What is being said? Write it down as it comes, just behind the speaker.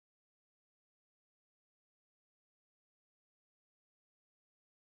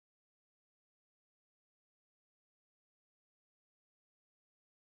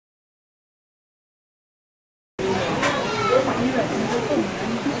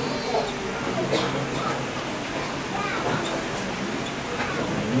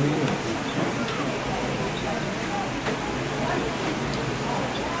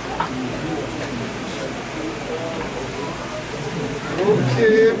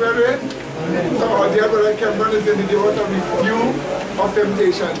brethren? So our dear brother Cameron is going to give us a review of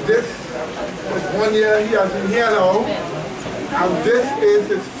temptation. This is 1 year he has been here now, and this is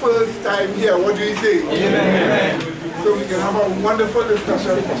his first time here. What do you say? Amen. So we can have a wonderful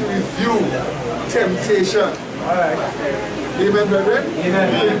discussion to review temptation. All right. Amen, brethren?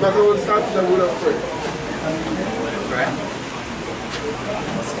 Amen. So we'll start with a word of prayer.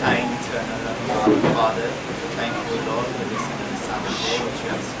 Most kind, eternal, Father, thank you, Lord, for this Sabbath day which you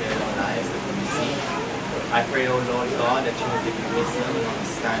have spared our lives that we receive. I pray, O Lord God, that you will give me wisdom and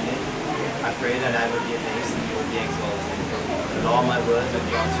understanding. I pray that I will be abased and you will be exalted. And all my words will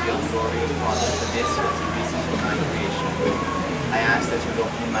be unto your glory, O Father, for this was the reason for my creation. I ask that you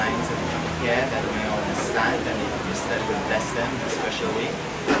open my minds and hear that we may understand and that will bless them in a special way.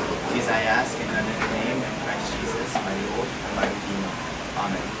 These I ask in the name of Christ Jesus, my Lord and my Redeemer.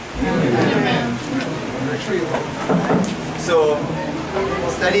 Amen. Amen. So,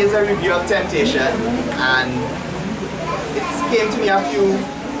 study is a review of temptation, and it came to me a few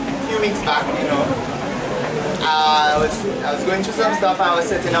weeks back, you know. I was going through some stuff, I was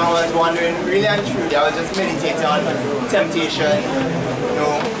sitting down, I was wondering, really and truly, I was just meditating on temptation, you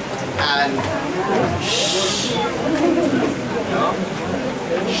know, and you know.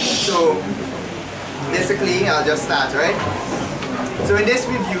 So basically, I'll just start, right? So in this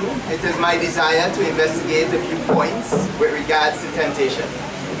review, it is my desire to investigate a few points with regards to temptation.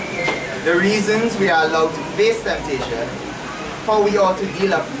 The reasons we are allowed to face temptation, how we ought to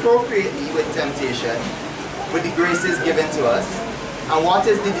deal appropriately with temptation, with the graces given to us, and what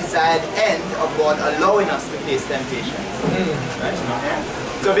is the desired end of God allowing us to face temptation. Right?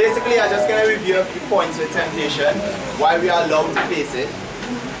 So basically, I'm just going to review a few points with temptation, why we are allowed to face it,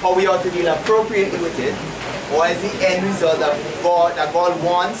 how we ought to deal appropriately with it, what is the end result that God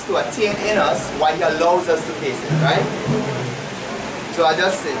wants to attain in us, why He allows us to face it, right? So I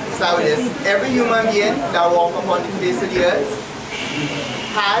just start with this. Every human being that walks upon the face of the earth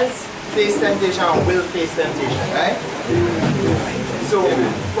has faced temptation and will face temptation, right? So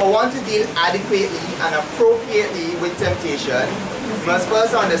for one to deal adequately and appropriately with temptation, we must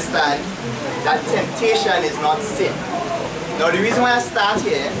first understand that temptation is not sin. Now the reason why I start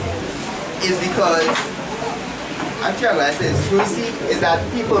here is because, actually I'm going to say this, so you see, is that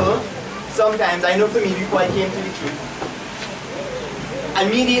people, sometimes, I know for me before I came to the truth,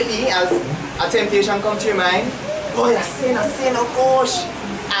 immediately as a temptation comes to your mind, oh, you're sin, oh gosh.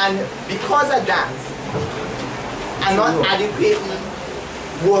 And because of that, and not adequately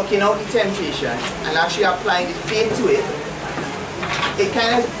working out the temptation and actually applying the faith to it, it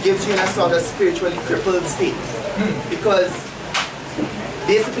kind of gives you in a sort of spiritually crippled state. Because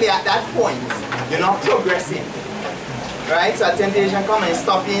basically at that point, you're not progressing. Right? So a temptation comes and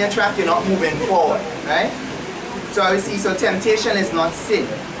stop you in your track, you're not moving forward. Right? So I will see, so temptation is not sin.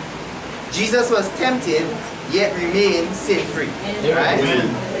 Jesus was tempted, yet remained sin-free. Right?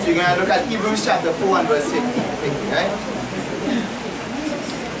 So you're going to look at Hebrews chapter 4 and verse 15. Right?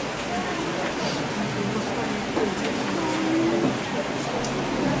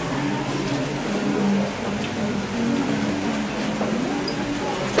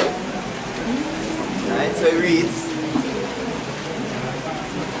 Right? So it reads,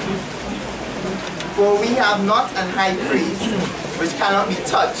 for we have not an high priest which cannot be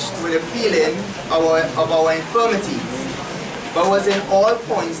touched with the feeling of our infirmities, but was in all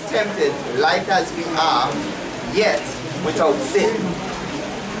points tempted like as we are, yet without sin.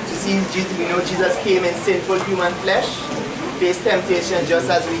 You see, we know Jesus came in sinful human flesh, faced temptation just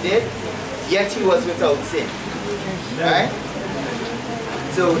as we did, yet he was without sin. Right?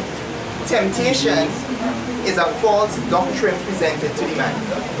 So temptation is a false doctrine presented to the man.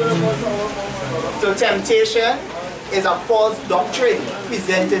 So temptation is a false doctrine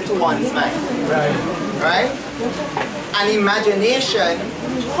presented to one's mind. Right? An imagination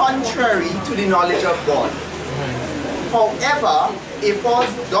contrary to the knowledge of God. However, a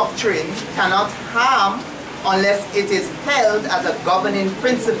false doctrine cannot harm unless it is held as a governing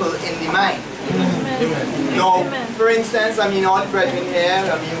principle in the mind. Now, for instance, I mean, all the brethren here,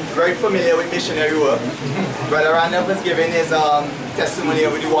 I mean, very familiar with missionary work. Brother Randolph was giving his testimony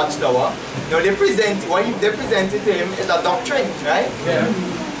over the Watchtower. Now, what they presented to him is a doctrine, right? Yeah.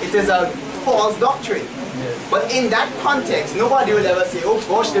 It is a false doctrine. Yeah. But in that context, nobody will ever say, oh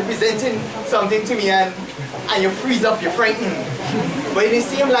gosh, they're presenting something to me and you freeze up, you're frightened. But it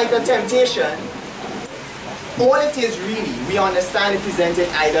seems like a temptation. All it is really, we understand it presented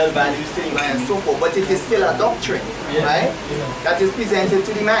idol values to the mind and so forth, but it is still a doctrine, right? Yeah. That is presented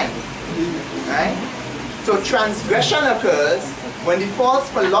to the mind, right? So transgression occurs when the false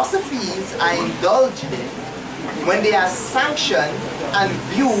philosophies are indulged in, when they are sanctioned and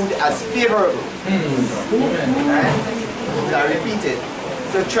viewed as favorable. Right? So I repeat it.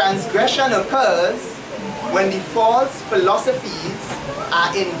 So transgression occurs when the false philosophies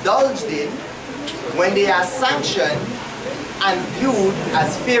are indulged in, when they are sanctioned and viewed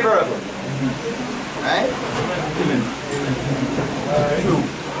as favorable. Right?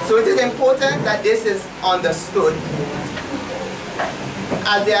 So it is important that this is understood,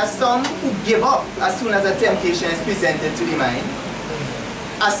 as there are some who give up as soon as a temptation is presented to the mind,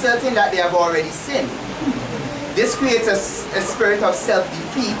 asserting that they have already sinned. This creates a spirit of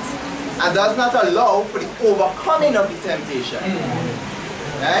self-defeat and does not allow for the overcoming of the temptation.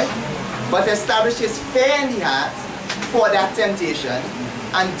 Right? But establishes fear in the heart for that temptation,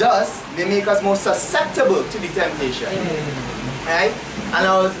 and thus they make us more susceptible to the temptation. Right?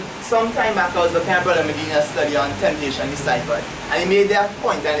 And some time back I was looking at Brother Medina's study on temptation deciphered, and he made that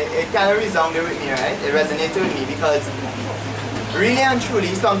point, and it kind of resounded with me, right? It resonated with me, because really and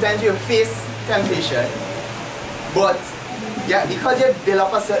truly sometimes you face temptation, but yeah, because you build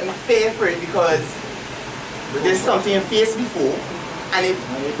up a certain fear for it, because there's something you faced before and it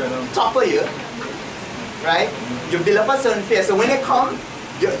topple you, right? You build up a certain fear, so when it comes,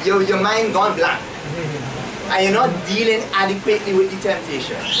 your mind gone blank, and you're not dealing adequately with the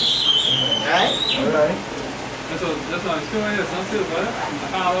temptation. Right? Alright. Okay.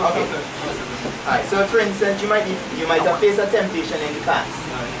 Alright, so for instance, you might have faced a temptation in the past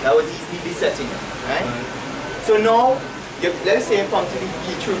that was easily besetting you, right? So now, let's say you come to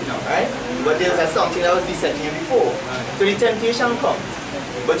the truth now, right? But there's something that was besetting you before. So the temptation comes,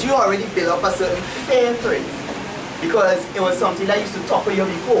 but you already built up a certain fear for it, because it was something that used to topple you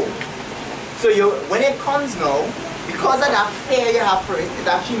before. So when it comes now, because of that fear you have for it, it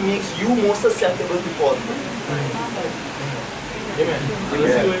actually makes you more susceptible to fall. Amen.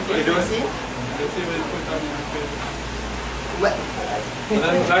 You don't see? Well,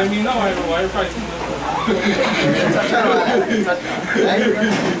 I mean, now I know why you're pricing touch on that.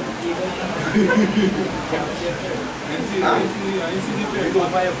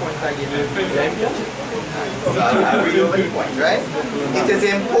 So I'll read over the point, right? It is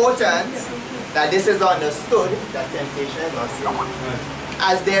important that this is understood, that temptation is not sin.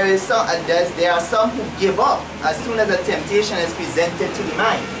 As there are some who give up as soon as a temptation is presented to the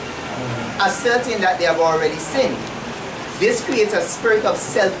mind, asserting that they have already sinned. This creates a spirit of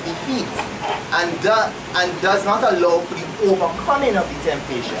self-defeat and does not allow for the overcoming of the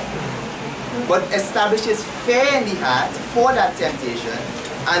temptation, but establishes fear in the heart for that temptation,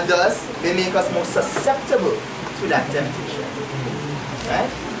 and thus may make us more susceptible to that temptation. Right?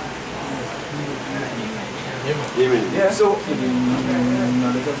 Amen. Yeah. So,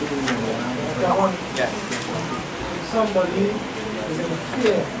 yeah. Somebody is in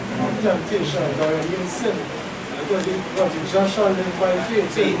fear of temptation or in sin, because what you just showed them by faith,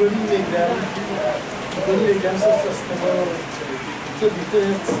 so it wouldn't make them susceptible to be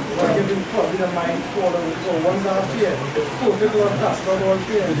it, or giving probably the mind fall on it. So once I have fear, perfect Lord cast out all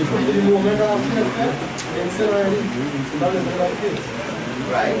fear. The moment I have fear, then sin already, not living like faith.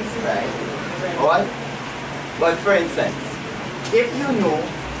 Right. Alright? But for instance, if you know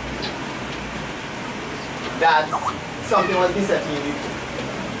that something was besetting you,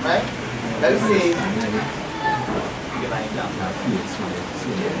 right? Let's say,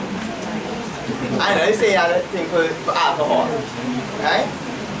 I know, let's say you had a thing for alcohol, right?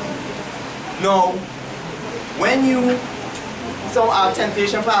 Now, when so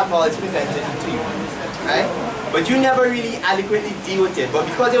temptation for alcohol is presented to you, right? But you never really adequately deal with it. But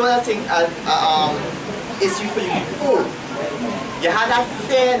because it was a thing, issue for you before, you had that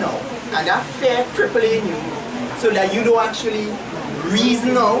fear now, and that fear crippling you, so that you don't actually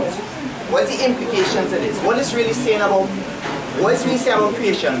reason out what's the implications of this, what it's really saying about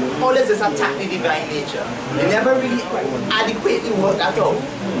creation, how does this attack the divine nature. You never really adequately worked that out.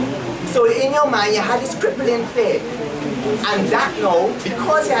 So in your mind you had this crippling fear, and that now,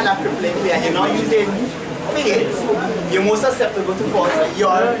 because you had that crippling fear and you're not using faith, you're more susceptible to false.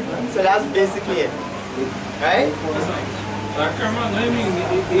 So that's basically it. Right? Right.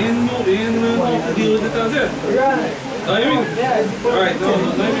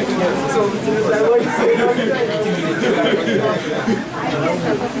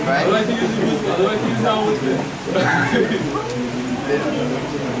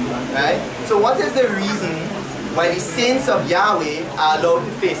 Right? So what is the reason why the saints of Yahweh are allowed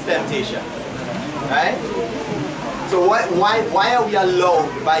to face temptation? Right? So why are we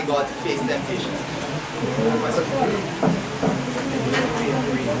allowed by God to face temptation?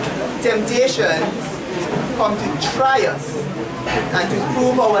 Temptation come to try us and to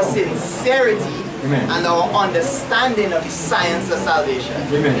prove our sincerity and our understanding of the science of salvation.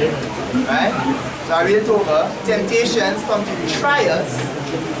 Right? So I read it over. Temptations come to try us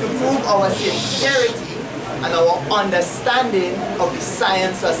to prove our sincerity and our understanding of the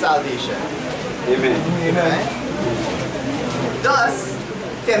science of salvation. Right? Thus,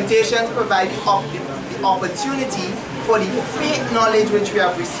 temptations provide the opportunity for the faith knowledge which we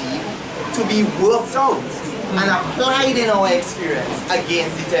have received to be worked out and applied in our experience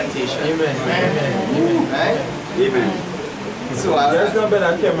against the temptation. Right? So there's no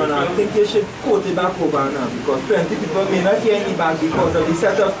better Cameron. I think you should quote it back over now, because plenty people may not hear in the back because of the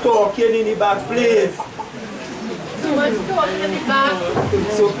set of talking in the back, please. So much talking in the back.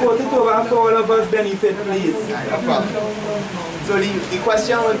 So quote it over for all of us benefit, please. No problem. So the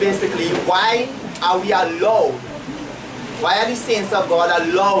question was basically, why are we allowed? Why are the saints of God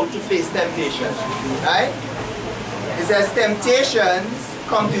allowed to face temptation? Right? It says temptations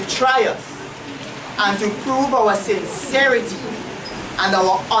come to try us and to prove our sincerity and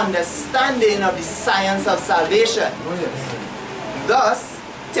our understanding of the science of salvation. Thus,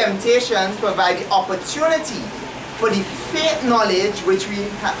 temptations provide the opportunity for the faith knowledge which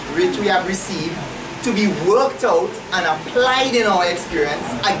we have received to be worked out and applied in our experience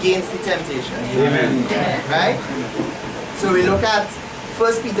against the temptation. Right? So we look at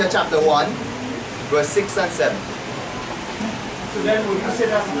 1 Peter chapter 1, verse 6 and 7. So then would you say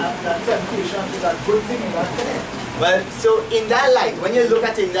that temptation is a good thing in that case? Well, so in that light, when you look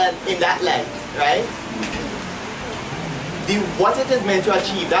at it in that light, right? What it is meant to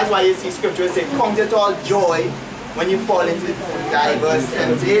achieve, that's why you see scripture say, count it all joy when you fall into diverse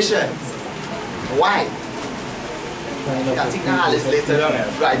temptations. Why? I'll take the Alice later on.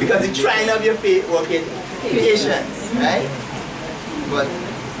 Right, because the trying of your faith working patience, right? But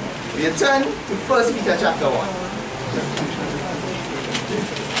we turn to 1 Peter chapter 1.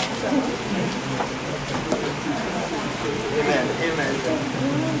 Amen. Amen.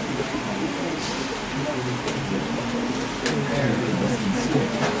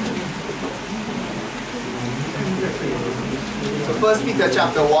 So 1 Peter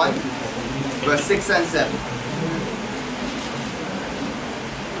chapter 1, verse 6 and 7.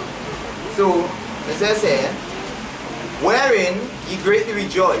 So it says here, wherein ye greatly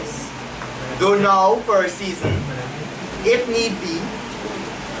rejoice, though now for a season, if need be,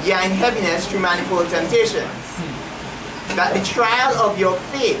 ye are in heaviness through manifold temptations, that the trial of your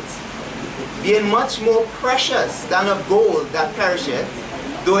faith, being much more precious than of gold that perisheth,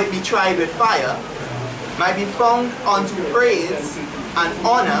 though it be tried with fire, might be found unto praise and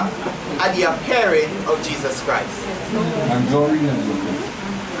honor at the appearing of Jesus Christ. And glory and glory.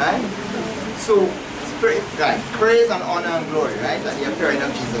 Right? So, right, praise and honor and glory, right, at the appearing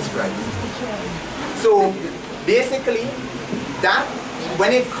of Jesus Christ. So, basically, that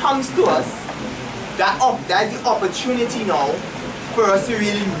when it comes to us, that's the opportunity now for us to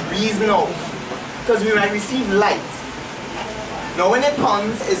really reason out, because we might receive light. Now, when it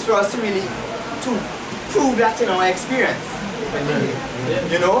comes, it's for us to really prove that in our experience.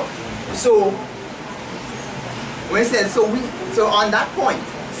 You know, so when it says so on that point,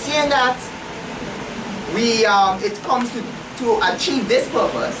 seeing that it comes to achieve this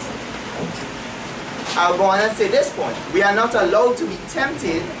purpose, I want to say this point: we are not allowed to be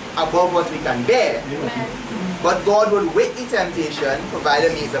tempted above what we can bear. But God will, with the temptation, provide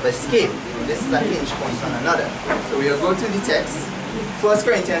a means of escape. This is a hinge point on another. So we will go to the text, 1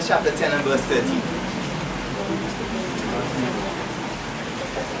 Corinthians chapter 10 and verse 13.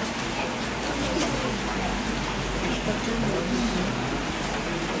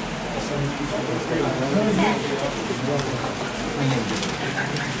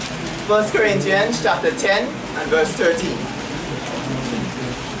 First Corinthians chapter 10 and verse 13.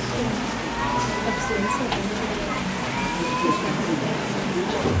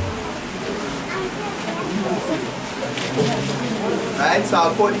 Right, so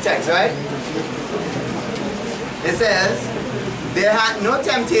I'll quote the text, right? It says, there hath no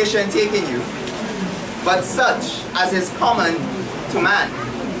temptation taken you, but such as is common to man.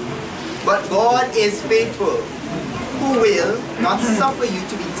 But God is faithful, who will not suffer you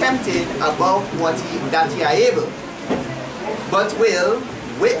to be tempted above that ye are able, but will,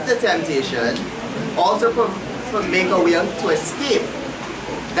 with the temptation, also make a way to escape,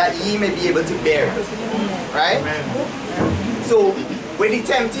 that ye may be able to bear it. Right? So, with the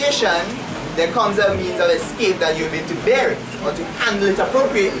temptation, there comes a means of escape that you'll be able to bear it, or to handle it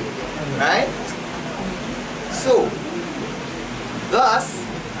appropriately. Right? So, thus,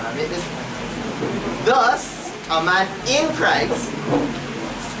 a man in Christ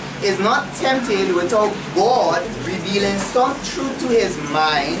is not tempted without God revealing some truth to his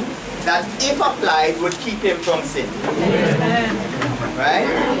mind that if applied would keep him from sin. Right?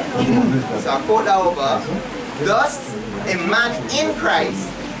 So I quote that over. Thus, a man in Christ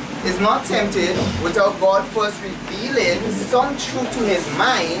is not tempted without God first revealing some truth to his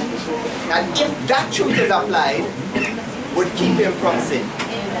mind that if that truth is applied, would keep him from sin.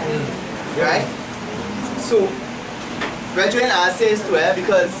 Right? So, brethren, I say this to her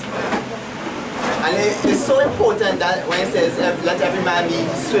because, and it's so important that when it says, let every man be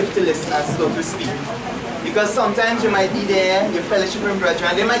swift to listen and slow to speak. Because sometimes you might be there, you're fellowshipping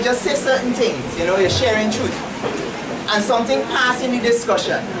brethren, they might just say certain things, you know, you're sharing truth. And something passes in the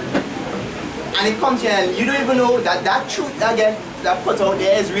discussion. And it comes here and you don't even know that that truth that put out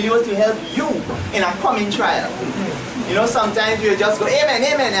there is really what to help you in a coming trial. You know, sometimes we just go, amen,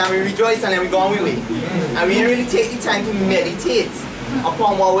 amen, and we rejoice and then we go on our way. And we didn't really take the time to meditate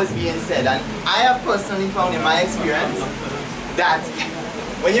upon what was being said. And I have personally found in my experience that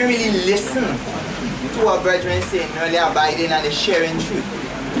when you really listen to what brethren saying, really abiding and the sharing truth,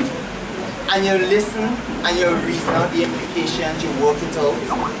 and you listen and you reason out the implications, you work it out,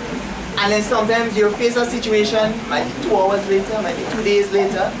 and then sometimes you face a situation, might be 2 hours later, might be 2 days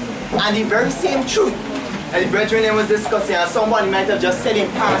later, and the very same truth that the brethren was discussing, and somebody might have just said in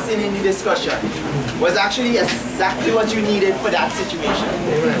passing in the discussion, was actually exactly what you needed for that situation.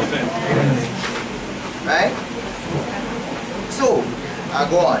 Right? So, I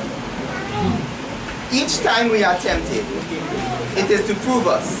go on. Each time we are tempted, it is to prove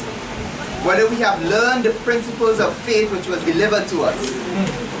us whether we have learned the principles of faith which was delivered to us.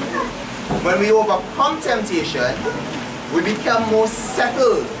 When we overcome temptation, we become more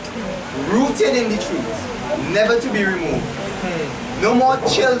settled, rooted in the truth, never to be removed. No more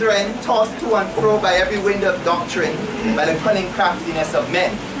children tossed to and fro by every wind of doctrine, by the cunning craftiness of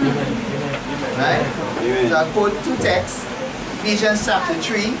men. Right? So I'll quote 2 texts, Ephesians chapter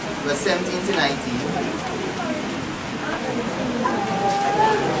 3, verse 17 to 19.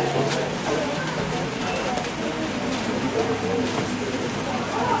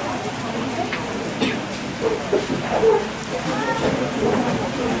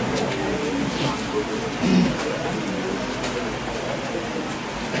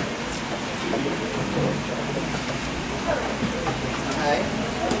 Okay.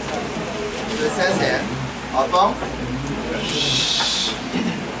 So it says here, Alpha,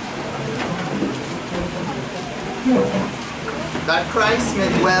 that Christ may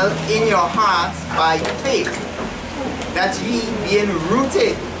dwell in your hearts by faith, that ye, being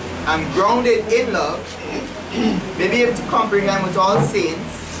rooted and grounded in love, may be able to comprehend with all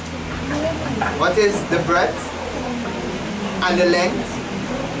saints what is the breadth and the length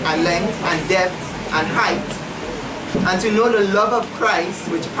and depth and height, and to know the love of Christ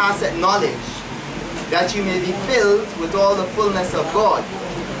which passeth knowledge, that you may be filled with all the fullness of God.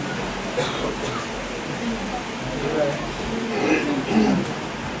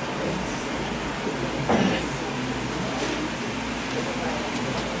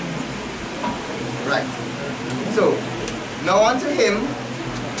 Right. So, now unto him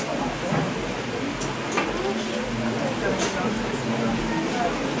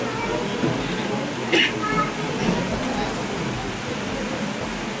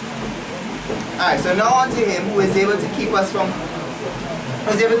Alright, so now unto him who is able to keep us from,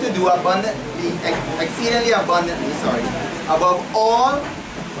 who is able to do abundantly, exceedingly abundantly, above all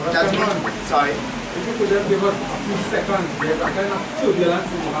that we, sorry. If you could just give us a few seconds, there's a kind of turbulence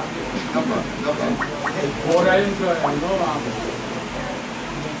in the market. No problem, no problem.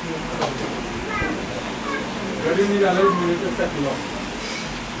 Really need a little minute to settle up.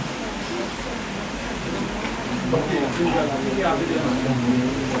 Okay, thank you.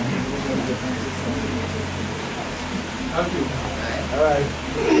 Alright.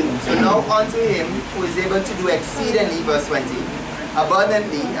 So now unto him who is able to do exceedingly, verse 20,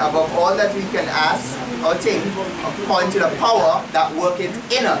 abundantly above all that we can ask or think, according to the power that worketh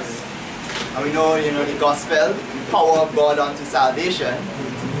in us. And we know, the gospel, the power of God unto salvation.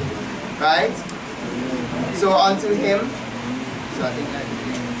 Right? So unto him,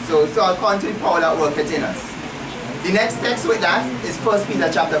 so according to the power that worketh in us. The next text with that is 1 Peter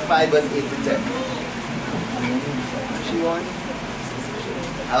chapter 5, verse 8 to 10. She won.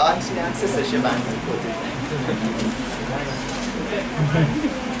 I actually asked Sister Shaban to quote it.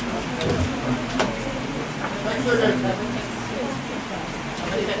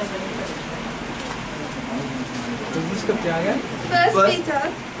 First Peter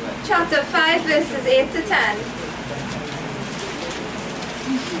chapter 5 verses 8 to 10.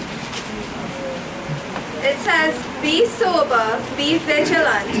 It says, be sober, be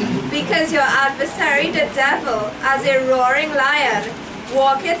vigilant, because your adversary the devil, as a roaring lion,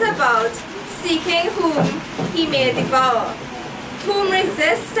 walketh about, seeking whom he may devour, whom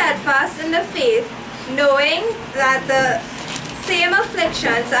resist steadfast in the faith, knowing that the same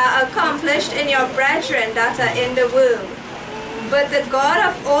afflictions are accomplished in your brethren that are in the world. But the God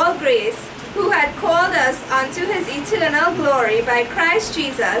of all grace, who had called us unto his eternal glory by Christ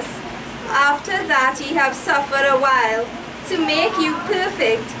Jesus, after that ye have suffered a while, to make you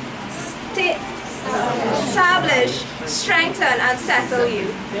perfect, establish, strengthen, and settle you.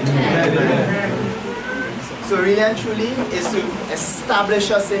 So really and truly is to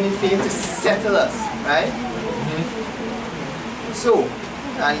establish us in the faith, to settle us, right? So,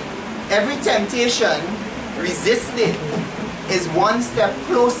 and every temptation resisted is one step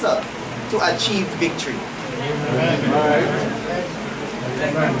closer to achieve victory.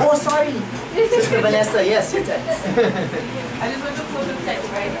 Oh, sorry. Sister Vanessa, yes, your text. I just want to quote the text,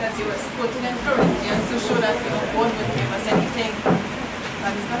 right? Because he was quoting in Corinthians to show that God would give us anything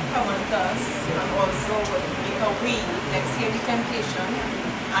that is not common to us, and also would make a way next year the temptation,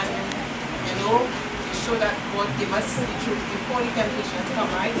 and to show that God gave us the truth before the temptations come,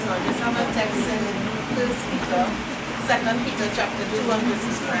 right? So I just have a text in 2 Peter chapter 2 and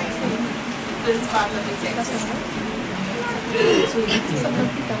verses 9. First part of the text.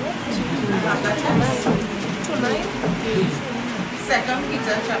 Second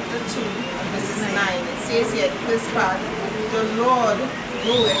Peter chapter 2 verses 9. It says here, this part, the Lord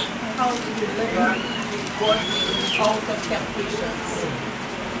knoweth how to deliver godly out of temptations.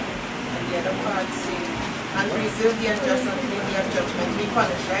 And the other part says, and preserve the unjust until the day of judgment be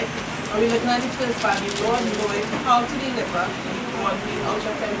punished, right? Are we looking at the first part? The Lord knoweth how to deliver godly out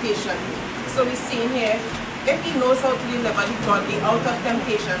of temptation. So we're seeing here, if he knows how to deliver the godly out of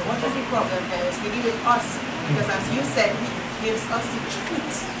temptation, what is the problem here? It's really with us. Because as you said, he gives us the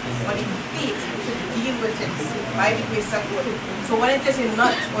truth or the faith to deal with it by the grace of God. So when it is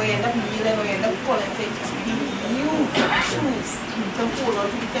not, or you end up yielding, or you end up falling into it, it's really you choose to hold on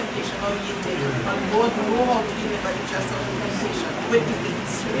to the temptation or yielding. And God knows how to deliver the just out of temptation with the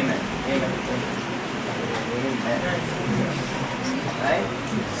faith. Amen. Right?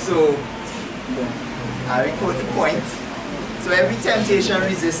 So, I record the point. So every temptation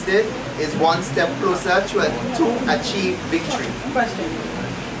resisted is one step closer to achieve victory. Question.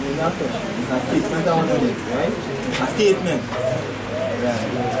 A statement I want to make, right? A statement. Right.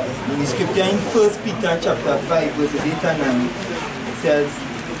 In the scripture in 1 Peter chapter 5 verses 8 and 9, it says,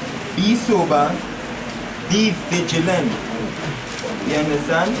 be sober, be vigilant. You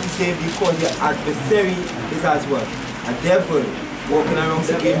understand? He said because your adversary is as what? A devil walking around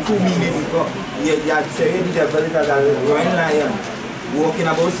seeking whom he may devour. The adversary, the devil is as a roaring lion walking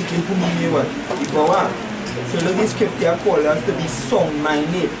about seeking whom he may what? Devour. So look, this scripture calls us to be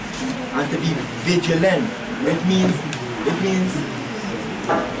sound-minded and to be vigilant. It means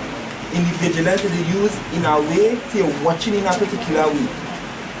in the vigilance is used in a way to you're watching in a particular way.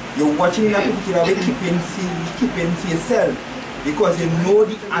 You're watching in a particular way, keeping to yourself. Because you know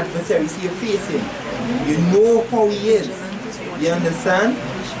the adversary you're facing. You know how he is. You understand?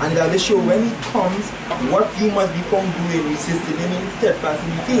 And that will show when he comes, what you must be found doing, resisting him in steadfast in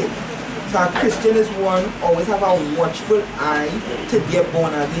the faith. So a Christian is one, always have a watchful eye to their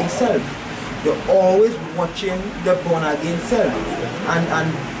born again self. You're always watching the born again self.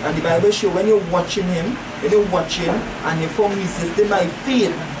 And the Bible shows when you're watching him, and you're found resisting by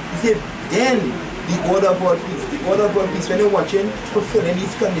faith, he said, then the God of all peace, when you're watching, fulfilling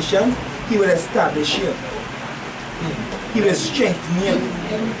these conditions, he will establish you. He will strengthen you.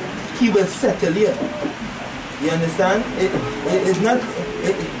 He will settle you. You understand? It's not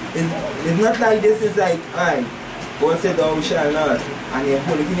like this, it's like, alright, God said, thou shalt not. And you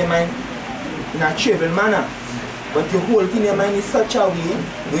hold it in your mind in a trivial manner. But you hold it in your mind in such a way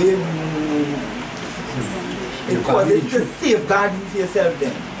where it causes to safeguard yourself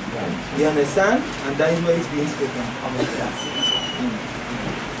then. You understand? And that is why it's being spoken.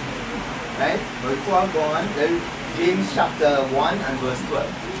 Right? But before I go on, James chapter 1 and verse 12.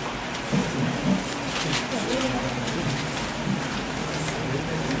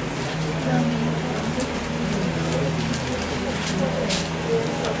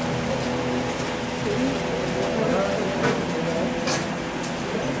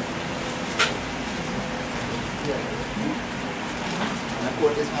 I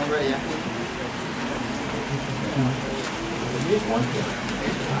quote this one right here.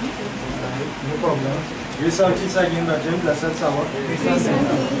 No problem. Research again, James, blessed Sabbath.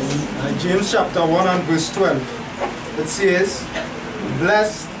 James chapter 1 and verse 12. It says,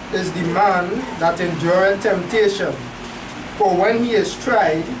 blessed is the man that endureth temptation, for when he is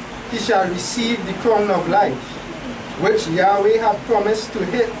tried, he shall receive the crown of life, which Yahweh hath promised to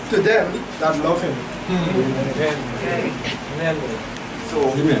them that love him.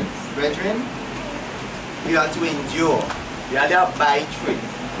 So, brethren, you have to endure. You have to abide through it.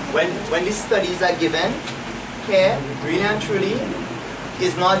 When these studies are given, here, really and truly,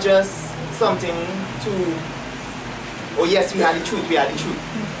 is not just something to, oh yes, we had the truth,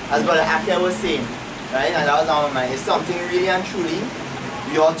 as Brother Akia was saying, right? And that was on my mind. It's something really and truly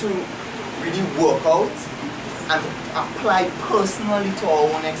we ought to really work out and apply personally to our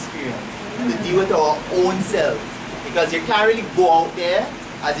own experience, to deal with our own selves. Because you can't really go out there,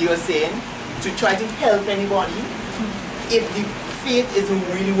 as you were saying, to try to help anybody if the faith isn't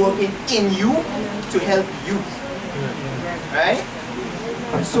really working in you to help you. Right?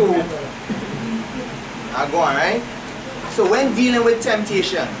 So, I'll go on, right? So when dealing with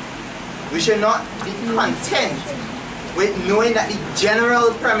temptation, we should not be content with knowing that the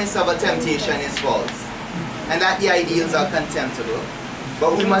general premise of a temptation is false and that the ideals are contemptible,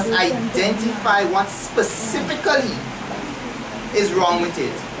 but we must identify what specifically is wrong with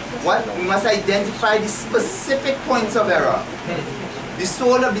it. We must identify the specific points of error. The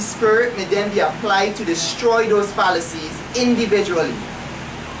sword of the Spirit may then be applied to destroy those fallacies individually.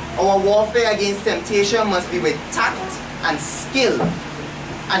 Our warfare against temptation must be with tact and skill,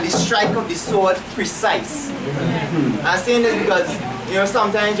 and the strike of the sword precise. I'm saying this because, you know,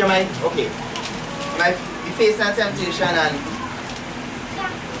 sometimes you might be facing a temptation and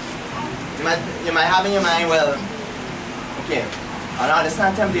you might have in your mind, well, okay, I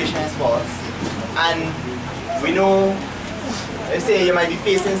understand temptation is false, and we know, let's say you might be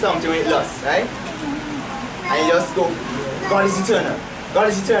facing something with lust, right? And you just go, God is eternal, God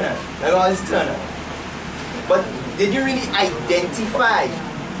is eternal, God is eternal. But did you really identify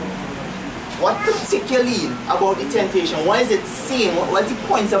what particularly about the temptation? What is it saying? What is the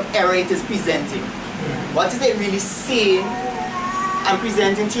points of error it is presenting? What is it really saying and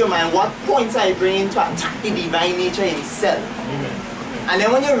presenting to your mind? What points are you bringing to attack the divine nature himself? And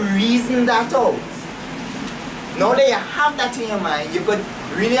then when you reason that out, now that you have that in your mind, you could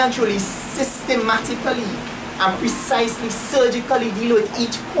really and truly systematically and precisely, surgically deal with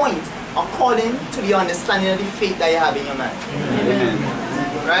each point according to the understanding of the faith that you have in your mind. Amen.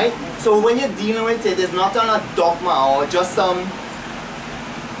 Right? So when you're dealing with it, it's not on a dogma or just some,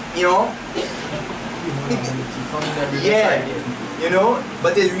 you know, yeah, you know,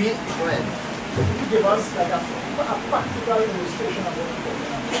 but it's really, go ahead. Give us like a practical illustration of what.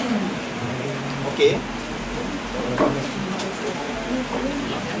 Okay.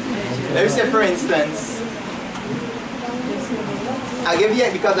 Let me say, for instance, I'll give you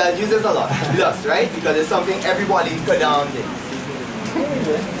it because I use this a lot. Lust, right? Because it's something everybody could do.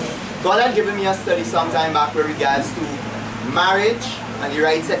 God had given me a study sometime back with regards to marriage and the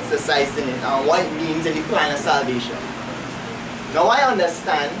rights exercised in it and what it means in the plan of salvation. Now I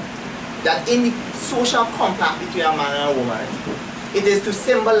understand that in the social compact between a man and a woman, it is to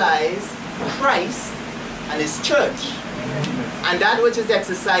symbolize Christ and his church. And that which is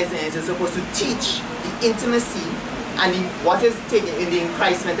exercised in it is supposed to teach the intimacy and what is taken in the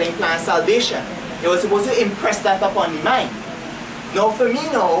Christment and plan of salvation. It was supposed to impress that upon the mind. Now for me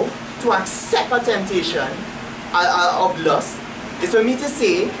now, to accept a temptation of lust, is for me to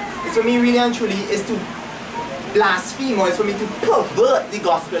say, is for me really and truly, is to blaspheme, or is for me to pervert the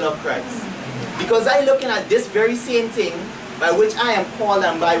gospel of Christ. Because I'm looking at this very same thing by which I am called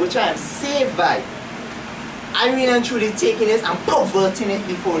and by which I am saved by. I'm really and truly taking it and perverting it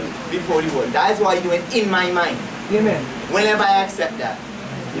before the world. That is what I'm doing in my mind. Amen. Whenever I accept that.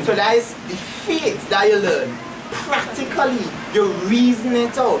 So that is the faith that you learn. Practically, you reason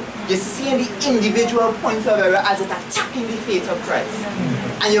it out. You're seeing the individual points of error as it attacking the faith of Christ.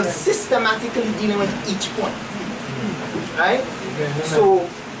 And you're systematically dealing with each point. Right? So,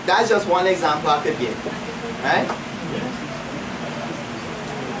 that's just one example I could give. Right?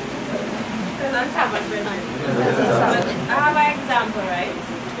 I have an example, right?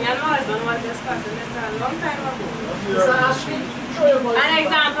 Me and my husband was discussing this a long time ago. An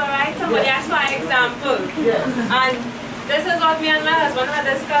example, right? Somebody asked for an example. And this is what me and my husband had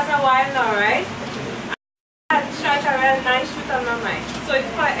discussed a while now, right? I had shot a real nice shoot on my mind. So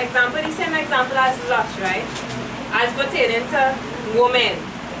for example, the same example as lust, right? As pertaining to women.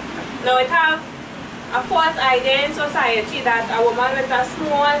 Now it have a false idea in society that a woman with a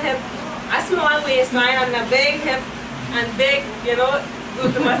small hip, a small waistline and a big hip and big, you know,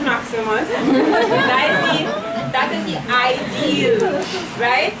 gluteus maximus. That is the ideal,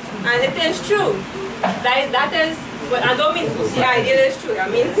 right? And it is true. That is, well, I don't mean the ideal is true. I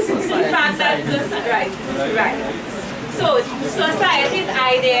mean the fact that this, right. So society's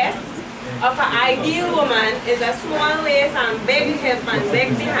idea of an ideal woman is a small waist and big hip and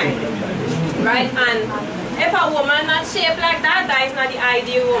big behind. Right? And if a woman not shaped like that, that is not the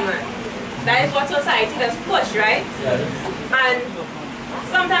ideal woman. That is what society does push, right? And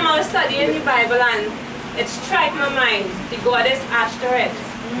sometimes I was studying the Bible and it struck my mind, the goddess Ashtoreth,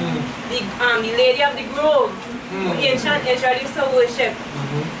 the lady of the grove, who ancient Israel used to worship.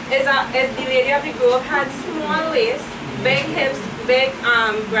 Is the lady of the grove had small waist, big hips, big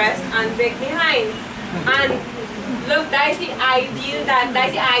breasts, and big behind. And look, that is the ideal,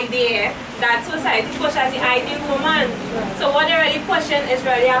 that's the idea that society pushes as the ideal woman. So what they're really pushing is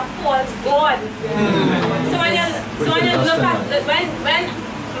really a false god. So when you look at when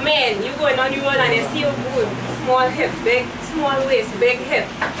men, you going on the road and you see a good small hip, big small waist, big hip,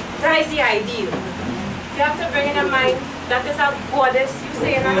 that is the ideal. You have to bring in your mind that is a goddess. You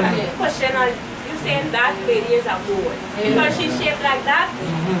saying that pushing, you saying that lady is a god because she's shaped like that.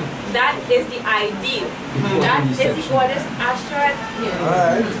 That is the ideal. That is the goddess Ashtoreth.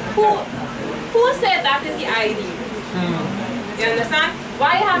 Who said that is the ideal? You understand?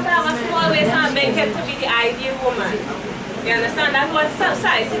 Why you have to have a small waist and big hip to be the ideal woman? You understand? That's what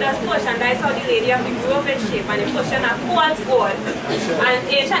society does push, and that's how the lady of the grove is shaped, and they pushing a false god. And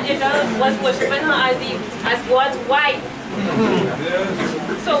ancient Israel was worshipping her as God's wife.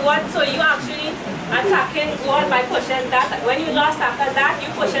 So you actually attacking God by pushing that. When you lost after that,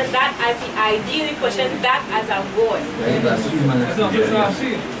 you pushing that as the ideal, you pushing that as a god.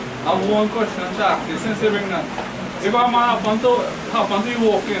 I have one question to ask you since you bring that. If a man happen to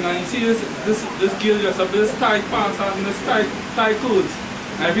walk in and you see this girl just have this tight pants and this tight clothes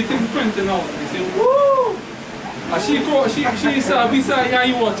and everything printing out, you say, woo! And she said, we say, yeah,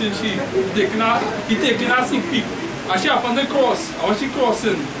 you watching, he taking a sneak peek. And she happened to cross, and when she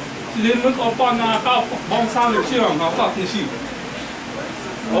crossing, she didn't look up on her bounce hand like she on her flattening sheep.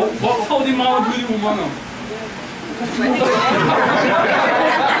 How the man do the woman now?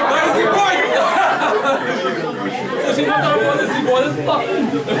 That is the point! So she not talking about this, God is fucking.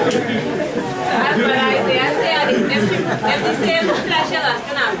 That's what Isaiah said. If the same flesh you lost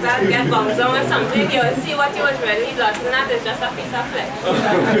in after get bumped down or something, you will see what you was really lost in that is just a piece of flesh.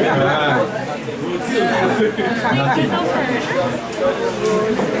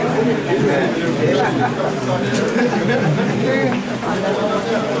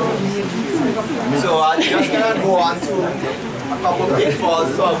 So I'm just going to go on to a couple of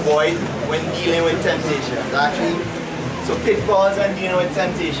pitfalls to avoid when dealing with temptation. Actually, so pitfalls when dealing with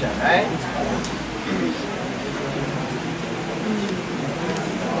temptation, right?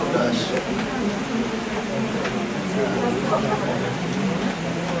 Oh gosh.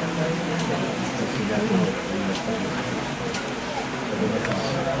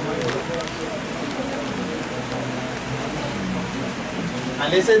 And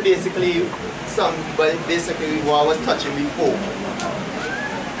this is basically what I was touching before.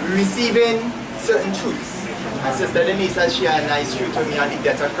 Receiving certain truths. And Sister Denise has shared a nice truth with me on the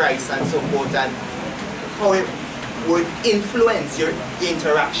death of Christ and so forth, and how it would influence your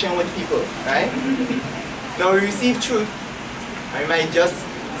interaction with people, right? Now we receive truth, and you might just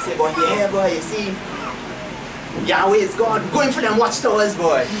say, boy, yeah, boy, you see, Yahweh is God, we're going for them watchtowers,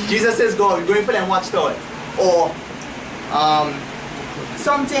 boy. Jesus is God, we're going for them watchtowers. Or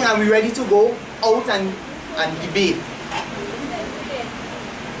something, and we're ready to go out and debate.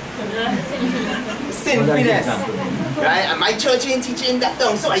 Sinfulness, right? And my church ain't teaching that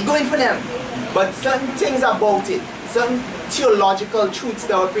down, so I'm going for them. But certain things about it, certain theological truths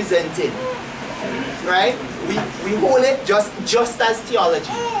that were presented, right? We hold it just as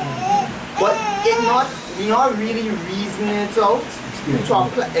theology, but we're not really reasoning it out to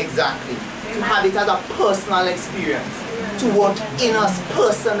apply, exactly, to have it as a personal experience, to work in us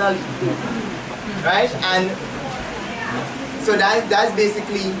personally, right? And so that's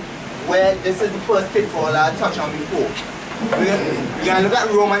basically where this is the first pitfall I touched on before. We're going to look at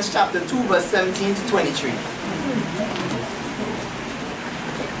Romans chapter 2, verse 17 to 23.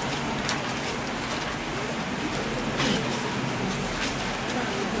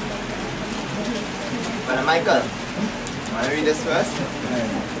 Brother Michael, you want to read this first?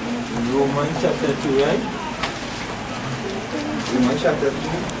 Romans chapter 2, right? Romans chapter 2,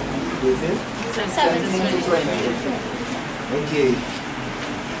 verses 17 to 23. Okay.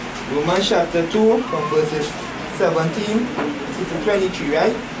 Romans chapter 2 from verses 17 to 23,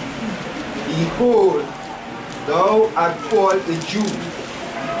 right? Behold, thou art called a Jew,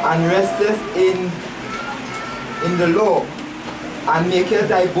 and restest in the law, and makest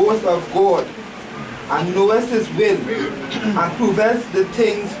thy boast of God, and knowest his will, and provest the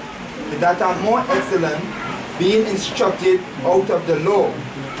things that are more excellent, being instructed out of the law.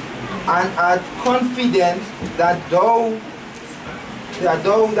 and art confident that thou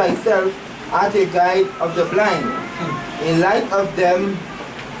thyself art a guide of the blind, a light of them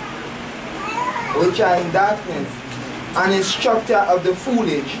which are in darkness, an instructor of the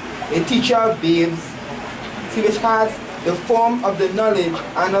foolish, a teacher of babes, see, which has the form of the knowledge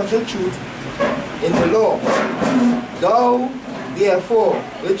and of the truth in the law. Thou therefore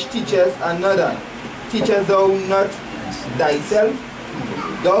which teachest another, teachest thou not thyself?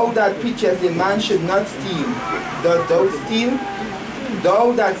 Thou that preachest a man should not steal, dost thou steal?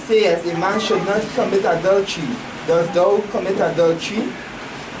 Thou that sayest a man should not commit adultery, dost thou commit adultery?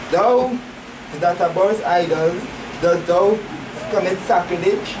 Thou that abhorrest idols, dost thou commit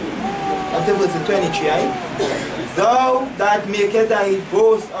sacrilege? Up to verse 23, right? Thou that makest thy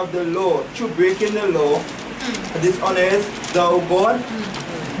boast of the law, through breaking the law, dishonorest thou God?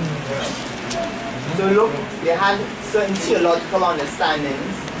 So look, they had certain theological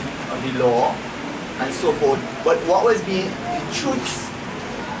understandings of the law and so forth, but what was being the truths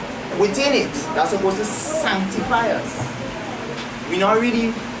within it that's supposed to sanctify us? We're not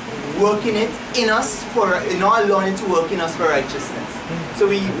really working it in us not allowing it to work in us for righteousness. So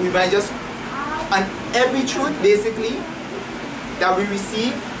we might just, and every truth basically that we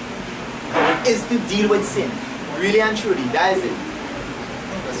receive is to deal with sin. Really and truly, that is it.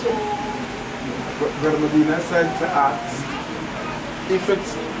 Brother Medina said to ask if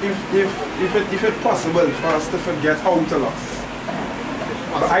it's possible for us to forget how to lust.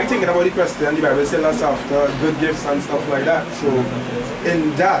 But I think about the question, and the Bible says lust after good gifts and stuff like that. So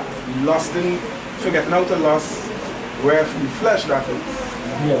in that, lusting, forgetting how to lust, where the flesh that is.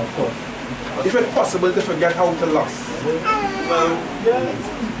 Yeah, of course. If it's possible to forget how to lust. Well,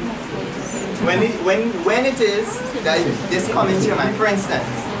 when it is that this comes into your mind, for instance,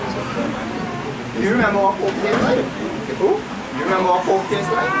 you remember what Pope tastes like? Who? You remember what Pope tastes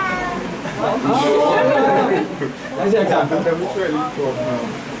like?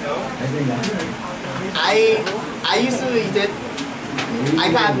 I used to eat it. I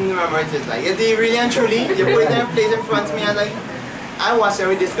can't remember what it tastes like. It's really and truly, you put it in a plate in front of me and I watch and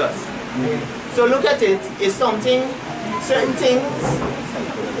we discuss. So look at it, it's something, certain things,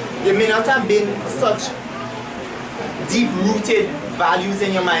 they may not have been such deep-rooted values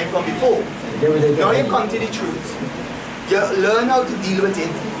in your mind from before. Now you come to the truth, you learn how to deal with it,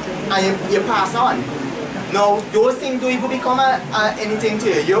 and you pass on. Now, those things don't even become anything to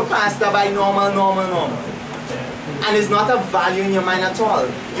you. You pass that by normal. And it's not a value in your mind at all.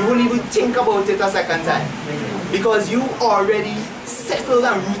 You won't even think about it a second time. Because you already settled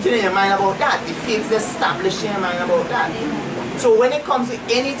and rooted in your mind about that. The faith is established in your mind about that. So when it comes to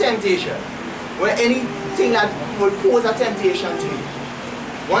any temptation, or anything that will pose a temptation to you,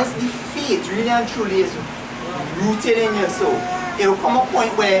 once the faith really and truly is rooted in your soul, it will come a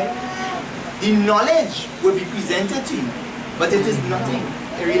point where the knowledge will be presented to you, but it is nothing.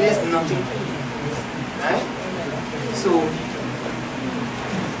 It really is nothing for you. Right? So,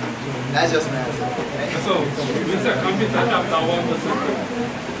 that's just my answer. Right? So, we said Peter chapter 1 verse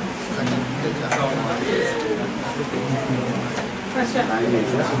I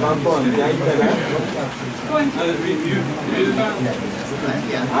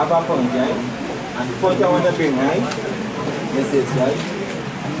have a point, right? And the point I want to bring, right? Yes, right?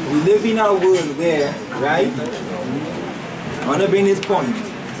 We live in a world where, right? I want to bring this point.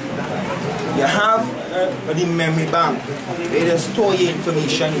 You have the memory bank where they store your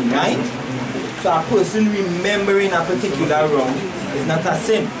information in, right? So a person remembering a particular wrong is not a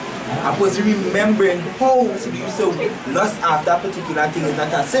sin. A person remembering how to do so lust after a particular thing is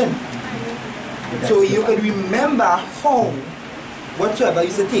not a sin. So you can remember how whatsoever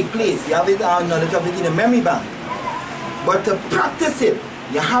used to take place, you have it, knowledge of it in the memory bank. But to practice it,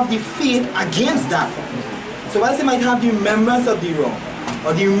 you have the faith against that. So whilst you might have the remembrance of the wrong,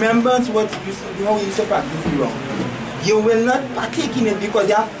 or the remembrance how you used to practice the wrong, you will not partake in it because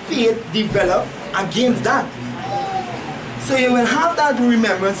your faith developed against that. So you will have that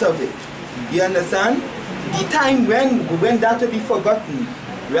remembrance of it. You understand? The time when that will be forgotten,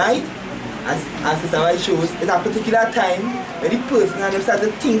 right? As Sister White shows, it's a particular time when the person and them start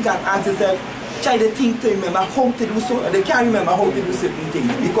to think and ask themselves, try to think to remember how to do so, and they can't remember how to do certain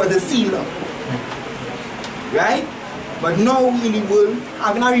things because they see love. Right? But now in the world,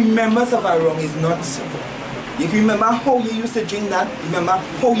 having a remembrance of a wrong is not so. You can remember how you used to drink that, remember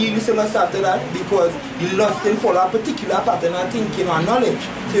how you used to lust after that, because you lost and follow a particular pattern of thinking or knowledge.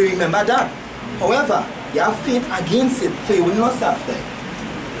 So you remember that. However, you have faith against it, so you will not lust after it.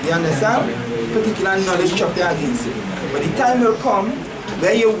 You understand? Particular knowledge chapter against it. But the time will come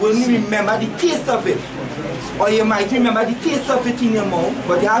where you will remember the taste of it. Or you might remember the taste of it in your mouth,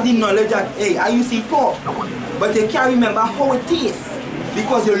 but you have the knowledge that, hey, I used to eat pork. But you can't remember how it tastes.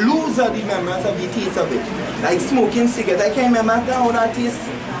 Because you lose the remembrance of the taste of it. Like smoking cigarette, I can't remember how that tastes.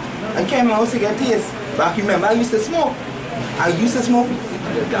 I can't remember how cigarette tastes. But I remember I used to smoke. I used to smoke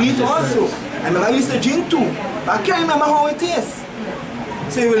weed also. I remember I used to drink too. But I can't remember how it tastes.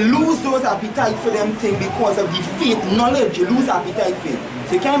 So you will lose those appetite for them things because of the faith, knowledge. You lose appetite for it.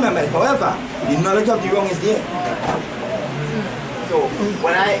 So you can't remember it. However, the knowledge of the wrong is there. So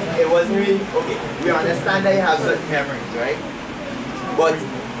when it wasn't really, okay, we understand that you have certain memories, right? But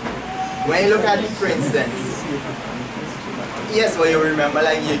when you look at it, for instance, yes, well, you remember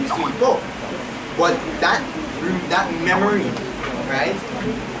like you used to eat pork. But that memory, right,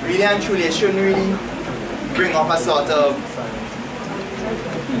 really and truly, it shouldn't really bring up a sort of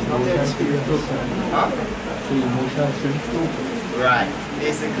right,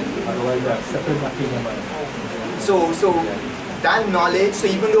 basically. So that knowledge, so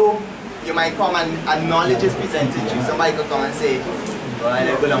even though you might come and knowledge is presented to you, somebody could come and say, well, I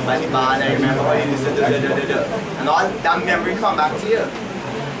go down by the barn, I remember how you used to do, and all that memory come back to you.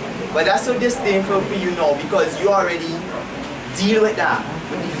 But that's so disdainful for you now because you already deal with that,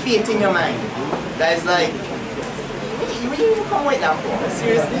 with the faith in your mind. That is like, what do you come with that for?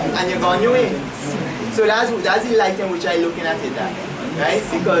 Seriously? And you're gone your way. So that's the light in which I'm looking at it at, right?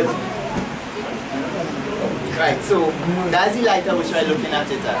 Because, right, so that's the light in which I'm looking at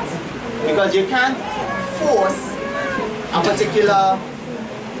it at. Because you can't force a particular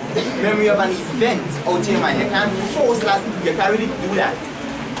memory of an event out of your mind. You can't force that, you can't really do that,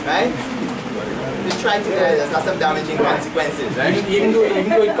 right? Just try to, there's not some damaging consequences, right? Even though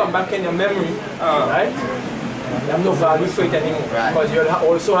it come back in your memory, right? You have no value for it anymore. Right. Because you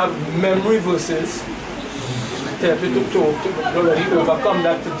also have memory verses to already overcome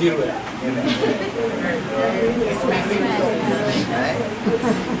that to deal with it. Right?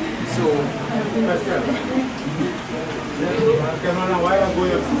 So, a while ago,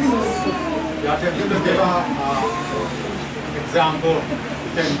 you attempted to give an example,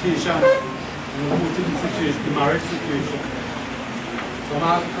 temptation, put in the situation, the marriage situation. So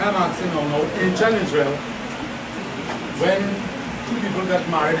I'm asking now, ancient Israel, when two people got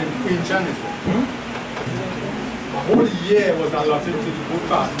married in ancient Israel, a whole year was allotted to the both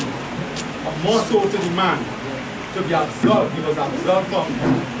parties, more so to the man, to be absolved. He was absolved from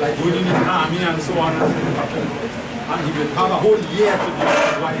like going in the army and so on and so on. And he would have a whole year to be with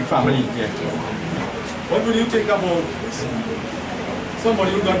his wife. Family, yeah. What would you think about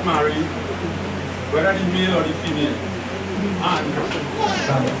somebody who got married, whether the male or the female, and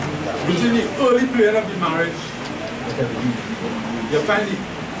within the early period of the marriage, you find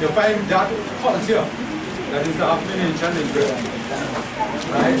that culture that is happening in ancient Israel,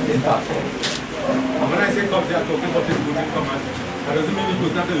 right? And when I say culture, I'm talking about the good command. That doesn't mean it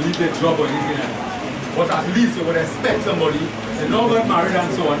was not to leave their job or anything like that. But at least you would expect somebody, they now got married and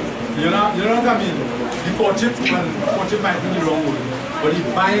so on. You know what I mean? The courtship, well, courtship might be the wrong word, but the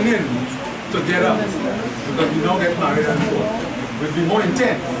buying in together, because we now get married and so on, will be more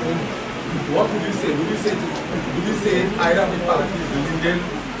intense. What would you say? Would you say either of the parties leading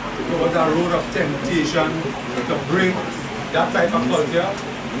towards a road of temptation to bring that type of culture?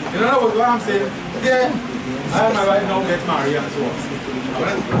 In other words, what I'm saying, yeah, I and my wife now get married and so on.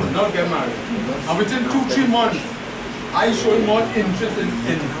 I will not get married. And within 2-3 months, I show more interest in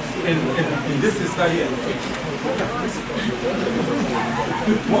this sister here.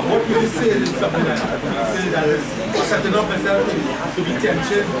 What would you say in something like that? Would you say that is setting up myself to be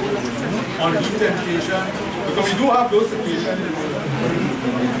tempted, on deep temptation? Because we do have those situations.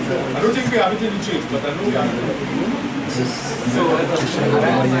 I don't think we have it in the church, but I know we have it. So, let me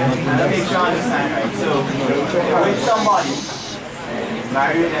make sure I understand, right? So, you're with somebody,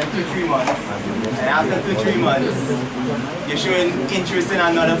 married in 2-3 months, and after 2-3 months, you're showing interest in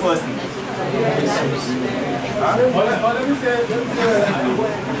another person. Huh? Let me say,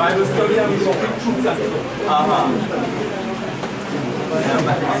 Bible study and we're talking truths and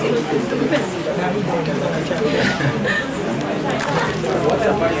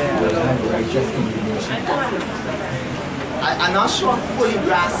I'm not sure I fully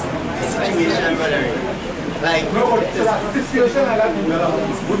grasp the situation, brother. Like, no, but a situation like that,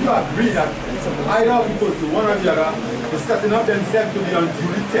 would you agree that either of people, one or the other, is setting up themselves to be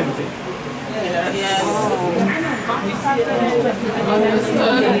unduly tempted? Yes.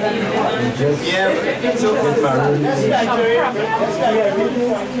 yeah,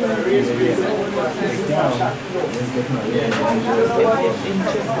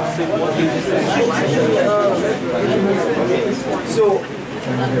 so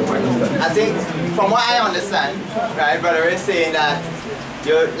I think, from what I understand, right, brother is saying that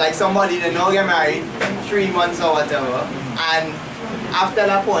you're like somebody that now get married 3 months or whatever, and after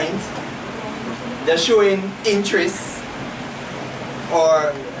that point, they're showing interest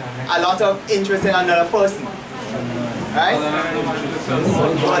or a lot of interest in another person, right?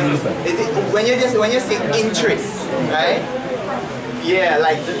 When you say interest, right? Yeah,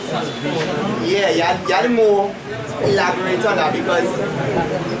 like you had more elaborate on that, because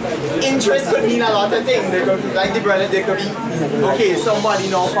interest could mean a lot of things. They could, like the brother, they could be okay. Somebody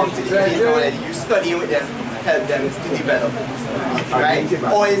now come to the place already. You study with them, help them to develop, right?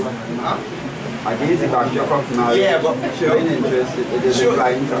 Or is yeah, but showing interest, it is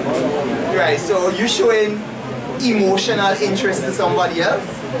implying something. Right, so you showing emotional interest in somebody else?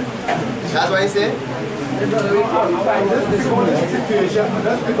 That's what you say? Just because this situation,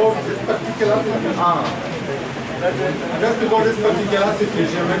 just because this particular situation, just because this particular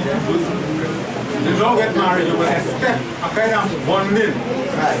situation, when you don't get married, you will expect a kind of bonding.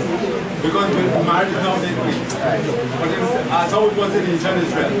 Right. Because marriage is not that way. But as how it was in ancient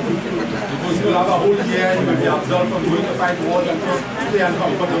Israel. Because you will have a whole year, you will be absolved from going to fight wars and so stay and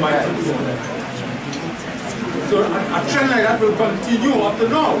comfort the wife and so on. So a trend like that will continue up to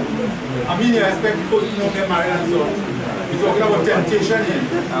now. I mean, you expect people to get married and so on. We're talking about temptation here,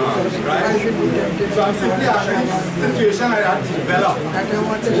 right? So I'm simply asking, if a situation like that develop,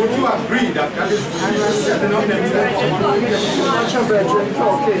 would you agree that that is setting up themselves for one?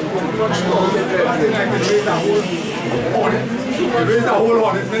 Nothing like it raise a whole audit. It raise a whole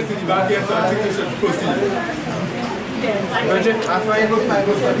honestness in the back here, so I think we should proceed.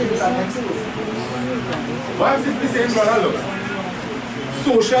 What I'm simply saying, brother, look,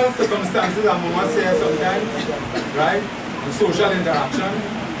 social circumstances, I'm going to say sometimes, right? The social interaction.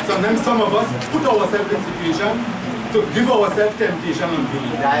 Sometimes some of us put ourselves in situation to give ourselves temptation and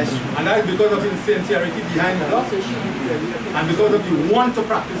belief. And that is because of insincerity behind it, and because of the want to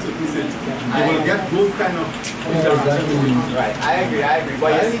practice certain sins. You will get those kind of interactions. Right, I agree.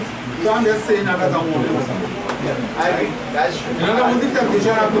 But right? So I'm just saying that as a woman. I agree, that's true. In other words, if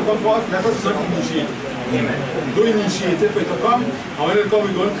temptation has to come for us, let us not initiate. Amen. Don't initiate it for it to come, and when it comes,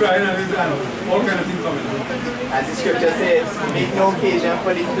 we go and cry and all kind of things coming. As the scripture says, make no occasion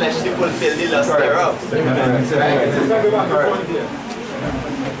for the flesh to fulfill the lust thereof. Right?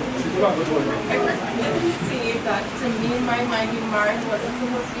 See that to me, in my mind, the marriage wasn't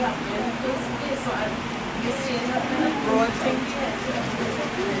supposed to be happening in the first place. So I'm saying that in a broad thing.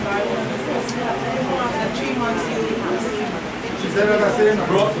 Marriage wasn't supposed to be happening after 3 months. She said that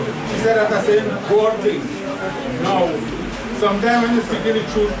the same broad thing. Now, sometimes when you're speaking the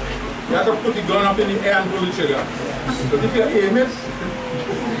truth, you have to put the gun up in the air and pull the trigger. But if you aim it,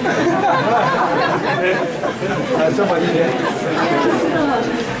 somebody there.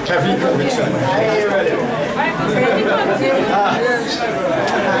 Heavy conviction.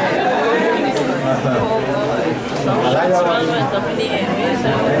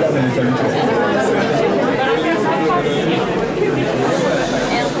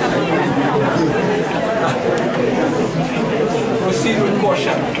 Proceed with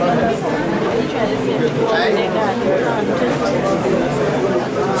caution.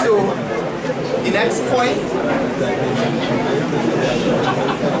 So, the next point.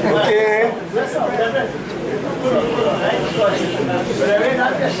 Okay.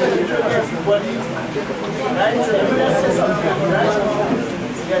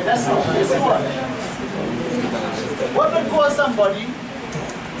 What would cause somebody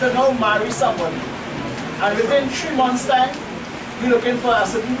to now marry somebody, and within 3 months' time, you're looking for a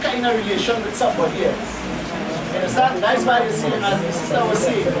certain kind of relation with somebody else? You understand? That's why you see, as the sister was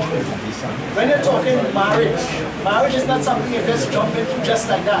saying, when you're talking marriage, marriage is not something you just jump into just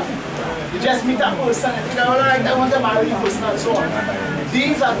like that. You just meet a person and figure, all right, I want to marry the person and so on.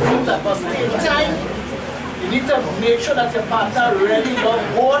 These are things that must take time. You need to make sure that your partner really loves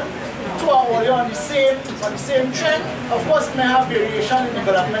God. Or you're on the same trend. Of course, it may have variation in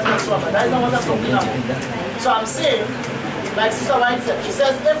development and so on, but that is not what I'm talking about. So I'm saying, like Sister White said, she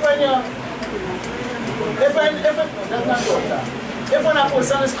says, if when a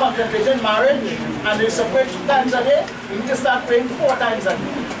person is contemplating marriage and they separate 2 times a day, you need to start praying 4 times a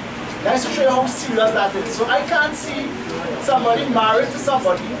day. That's to show you how serious that is. So I can't see somebody married to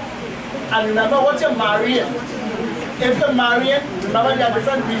somebody and remember what you're marrying. If you're marrying, remember there are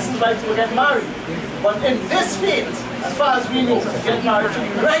different reasons why people get married. But in this faith, as far as we know, you get married for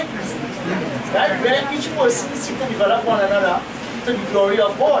the right reason. Right? Where each person seeks to develop one another to the glory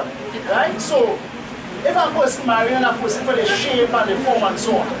of God. Right? So, if a person marrying a person for the shape and the form and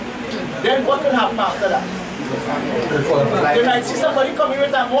so on, then what will happen after that? You might see somebody coming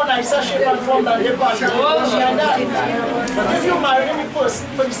with a more nicer shape and form than their partner. But if you marry the person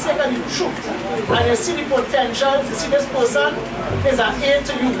for the sake of the truth, and you see the potential, you see this person is an aid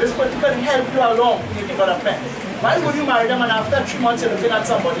to you, this person can help you along in development. Why would you marry them and after 3 months you're looking at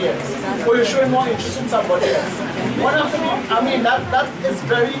somebody else? Or you're showing more interest in somebody else? One after me, I mean, that is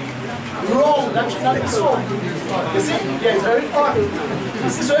very wrong. That should not be so. You see? Yeah, it's very odd. You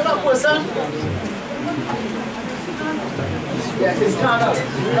see, so if a person, yeah, it's carnal.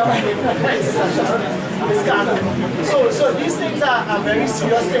 It's carnal. So these things are very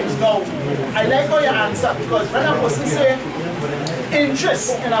serious things. Now, I like how you answer, because when a person say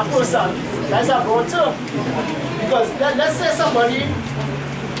interest in a person, that's a broad term. Because let's say somebody,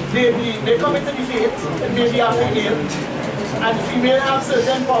 they come into the faith, and maybe a female, and the female have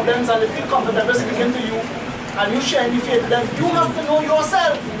certain problems and they feel comfortable speaking to you, and you share the faith, then you have to know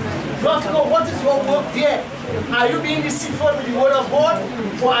yourself. You have to know what is your work there. Are you being deceitful with the word of God,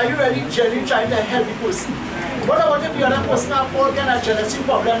 or are you really genuinely trying to help the person? What about if the other person have all kind of jealousy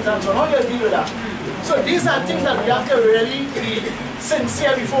problems and so on? How do you deal with that? So these are things that we have to really be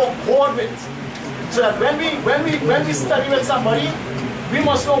sincere before God with. So that when we study with somebody, we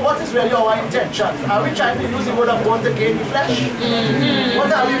must know what is really our intention. Are we trying to use the word of God to gain the flesh?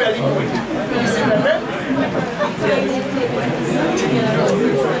 What are we really doing? You see what I mean?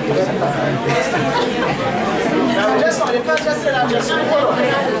 Now just not, you can't just say that just follow.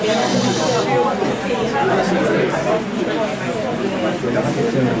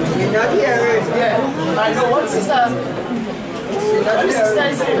 Yeah, I know what sister. What the sister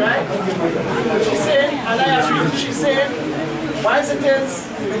is saying, right? She's saying, and I agree, she's saying, wise it is,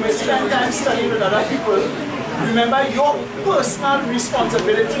 you may spend time studying with other people. Remember, your personal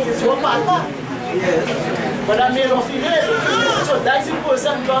responsibility is your partner. Yes. But that male or female. So that's the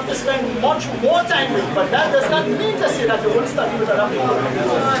person you have to spend much more time with. But that does not mean to say that you won't study with other people.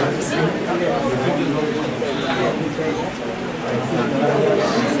 You see?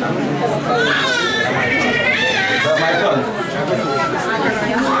 My turn.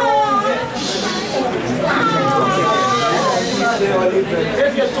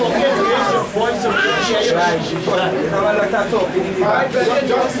 If you're talking to your voice of share your Alright,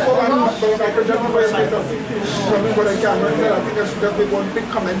 just before I say something, coming for the camera, I think I should just make one big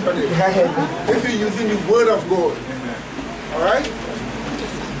comment on it. If you're using the word of God, alright,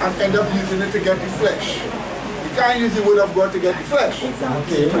 and end up using it to get the flesh, you can't use the word of God to get the flesh. But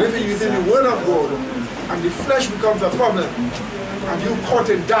if you're using the word of God, and the flesh becomes a problem, and you caught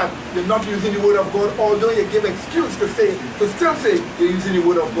in that, you're not using the word of God, although you give excuse to still say you're using the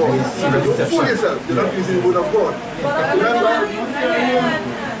word of God. Because you fool yourself, you're not using the word of God.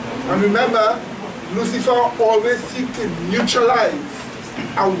 Remember, Lucifer always seeks to neutralize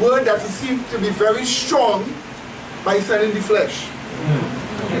a word that is seen to be very strong by sending the flesh.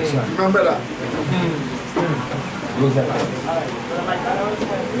 Remember that.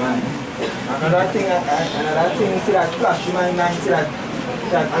 Another thing that flashed in my mind that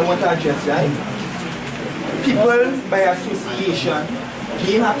I want to address, right? People by association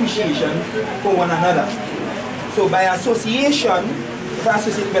gain appreciation for one another. So by association, if I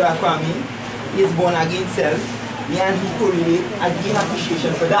associate with Brother Kwame, he is born again self, me and he correlate, I gain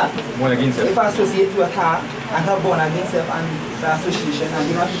appreciation for that. Born again self. If I associate with her and her born again self and the association, I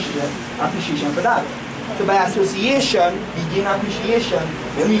gain appreciation for that. So by association, we gain appreciation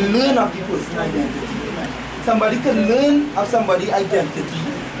when we learn of the person's identity. Somebody can learn of somebody's identity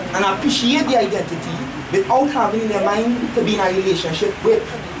and appreciate the identity without having in their mind to be in a relationship with.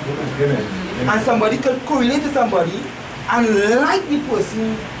 And somebody can correlate to somebody and like the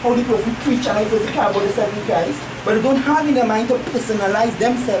person, how the person preach and how the person care about the certain Christ, but they don't have in their mind to personalize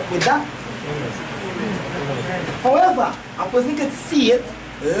themselves with that. However, a person can see it,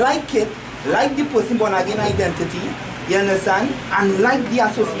 like the person born again identity, you understand, and like the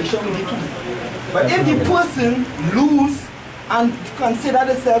association with the two. But if the person lose and consider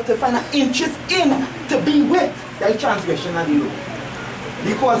themselves to find an interest in to be with, that transgression and the law.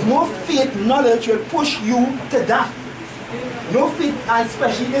 Because no faith knowledge will push you to that. No faith,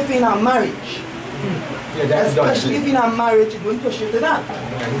 especially if in a marriage. Especially if in a marriage, it won't push you to that.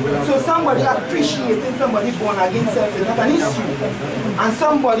 So somebody appreciating somebody born again self is not an issue. And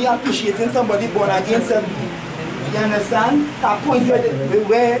somebody appreciating somebody born again self, you understand? A point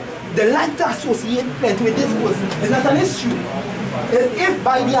where they like to associate plenty with this person is not an issue. If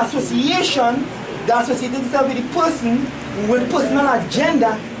by the association, they associate themselves with the person with personal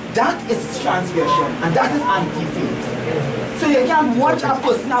agenda, that is transgression and that is anti-faith. So you can watch a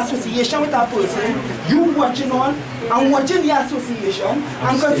person, association with a person, you watching on and watching the association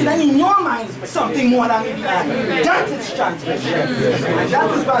and considering in your mind something more than maybe that. That is transgression. And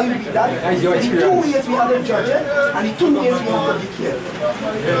that is why we do that. The 2 ways we have to judge it and the 2 ways we have to be careful.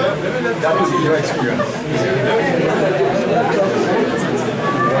 That was your experience.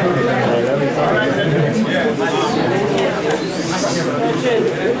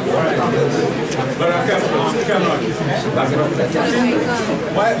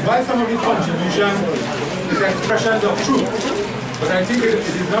 Why some of the contribution is expressions of truth, but I think it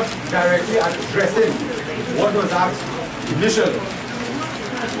is not directly addressing what was asked initially.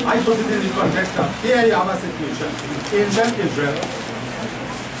 I put it in the context of here you have a situation in ancient Israel.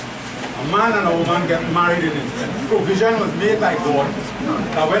 A man and a woman get married in Israel. Provision was made by God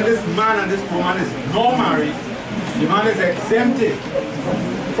that when this man and this woman is not married, the man is exempted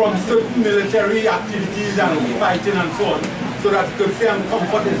from certain military activities and fighting and so on, so that he could stay and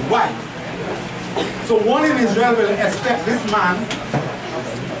comfort his wife. So one in Israel will expect this man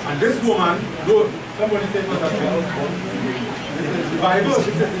and this woman, though somebody said what that means. This is the Bible. This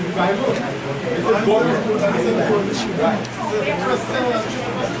is the Bible. This is God. Right.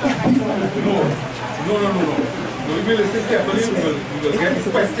 No. If you listen carefully, you will get this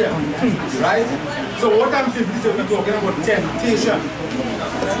question. Right? So what I'm simply saying, we're talking about temptation.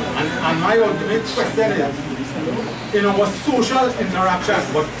 And my ultimate question is, in our social interaction,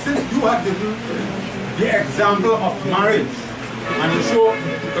 but since you have given the example of marriage, and you show,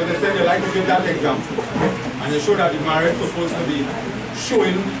 because they said they like to give that example, and you show that the marriage is supposed to be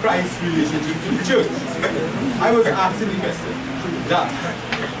showing Christ's relationship to the church. I was asking the question that,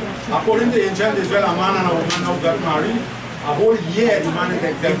 according to ancient Israel, a man and a woman now got married, a whole year the man is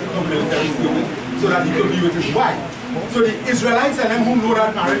exempted from military service so that he could be with his wife. So the Israelites and them who know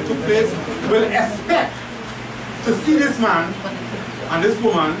that marriage took place will expect to see this man and this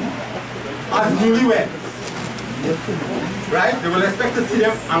woman as newlyweds. Right? They will expect to see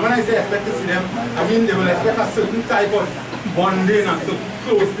them, and when I say expect to see them, I mean they will expect a certain type of bonding and certain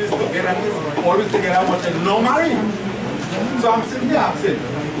closeness together, always together, but they're not married. So I'm simply asking,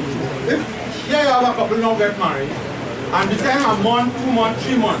 if here you have a couple now get married, and between a month, 2 months,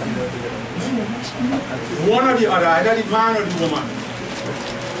 3 months, one or the other, either the man or the woman,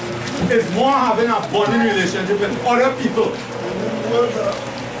 is more having a bonding relationship with other people.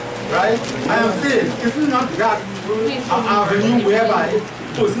 Right? I am saying, isn't not that an avenue whereby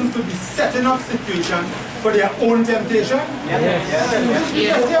persons could be setting up situations for their own temptation? Yes.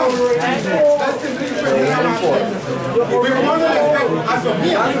 That's simply the question I'm asking. We want to expect, as for me,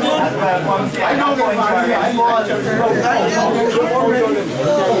 I know get married, but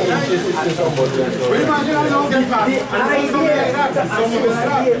imagine I don't get married, and something like that, someone will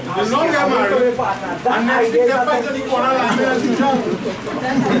start. You don't get married, and next week they fight in the corner like me as usual.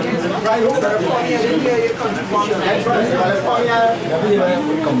 Right?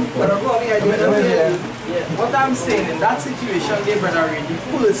 What I'm saying, in that situation, the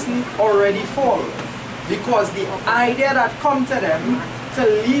person already fall. Because the idea that come to them to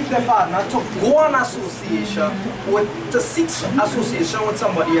leave the partner, to go on association, to seek association with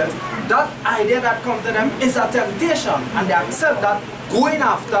somebody else, that idea that come to them is a temptation, and they accept that going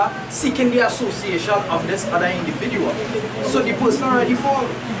after seeking the association of this other individual. So the person already fall.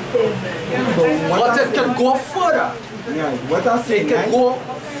 But it can go further. It can go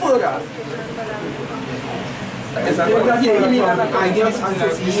further. The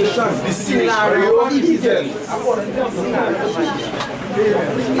scenario is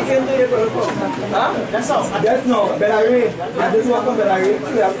that's no, but I read. This was what I read. We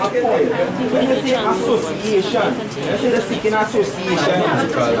have a point. When you say association, you say the seeking association.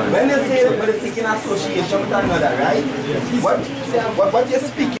 When you say the seeking association with another, right? What you're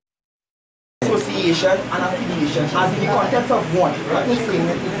speaking association and affiliation as in the context of one. What you're saying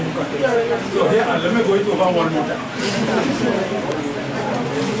is in the context. So here, let me go it over one more time.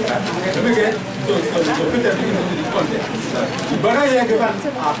 Let me get so fit everything into the context. The brother here gave an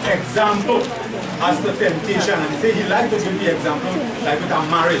example as the temptation, and he said he liked to give the example like with a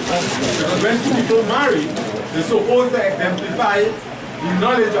marriage. Because when two people marry, they're supposed to exemplify the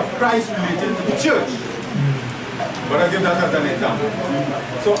knowledge of Christ related to the church. But I give that as an example.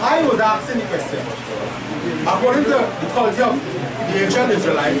 So I was asking the question, according to the culture of the ancient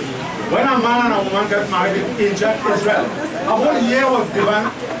Israelites, when a man and a woman got married in ancient Israel, a whole year was given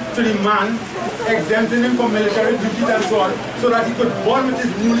to the man, exempting him from military duties and so on, so that he could bond with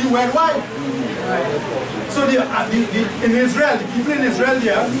his newlywed wife. So in Israel, the people in Israel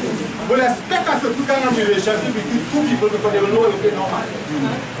here will expect a certain kind of relationship between two people because they will know it will be normal.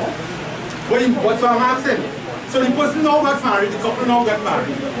 But so I'm asking, So the person now got married, the couple now got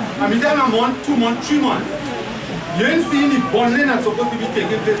married. I mean, then a month, 2 months, 3 months. You ain't seeing the bonding that's supposed to be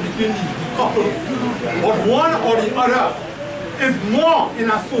taking place between the couple. But one or the other is more in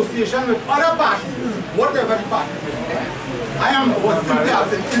association with other parties, whatever the party is. I was simply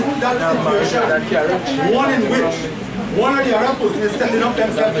asking, isn't that situation one in which one or the other person is setting up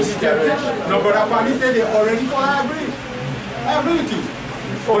themselves to be tempted? No, but Apani said they already thought I agree. I agree with you.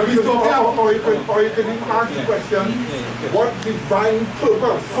 Or you can even ask the question, what divine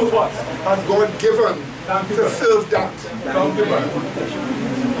purpose has God given to serve that?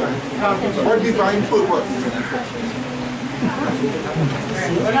 What divine purpose?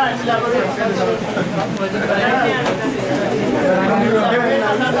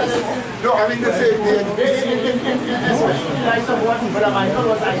 No, I mean the same thing.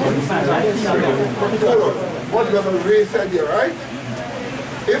 What Reverend said here, right?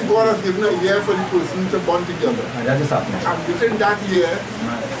 If God has given a year for the person to bond together, and within that year,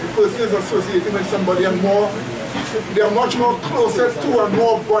 the person is associating with somebody and more, they are much more closer to and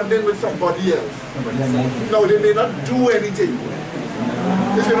more bonding with somebody else. Now, they may not do anything,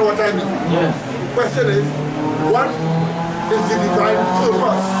 if you know what I mean. The question is, what is the divine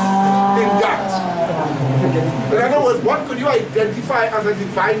purpose in that? In other words, what could you identify as a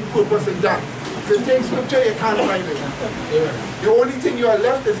divine purpose in that? If you take scripture, you can't find it. The only thing you are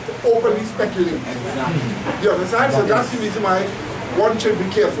left is to openly speculate. You understand? So that's the reason why one should be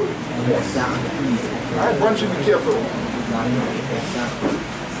careful. Right? One should be careful.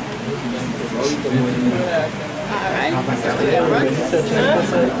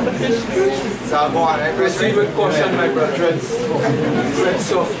 So go on, proceed with caution, my brethren.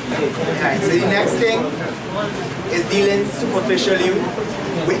 So the next thing is dealing superficially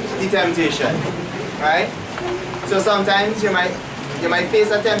with the temptation, right? So sometimes you might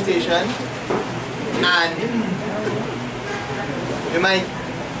face a temptation and you might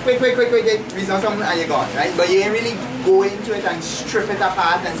quick, reason something and you're gone, right? But you ain't really go into it and strip it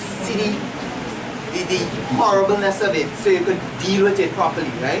apart and see the horribleness of it so you could deal with it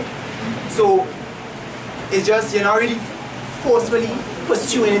properly, right? So it's just, you're not really forcefully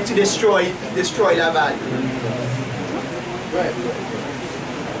pursuing it to destroy that value. Right.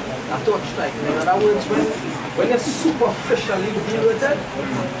 I thought like, in other words, when you superficially deal with it,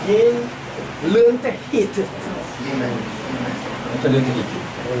 you learn to hate it.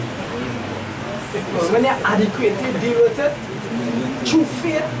 Because when you adequately deal with it, through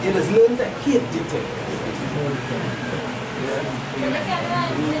faith, you just learn to hate the thing.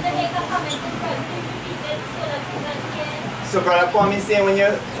 So Brother Kwame is saying when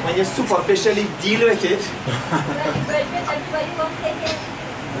you superficially deal with it,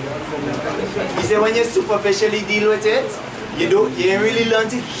 he said when you superficially deal with it, you ain't really learn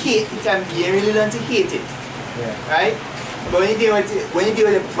to hate it, you ain't really learn to hate it. Right? But when you deal with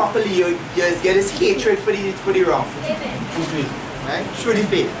it properly, you just get this hatred for the wrong. Right? Through the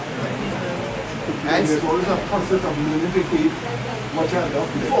faith. Right? There's always a process of learning to hate what you had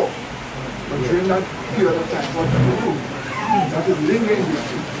loved before. But during that period of time, what you do, that is lingering with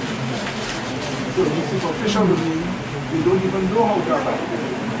you. So the superficial will mean you don't even know how to abide.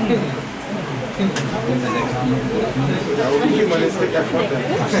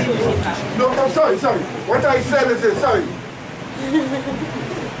 No, I'm sorry. What I said is this, sorry.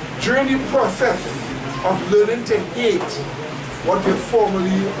 During the process of learning to hate what you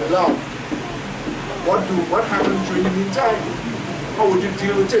formerly loved, what happens during the meantime? How would you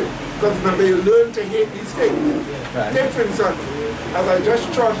deal with it? Because remember, you learn to hate these things. Right. Take for instance, as I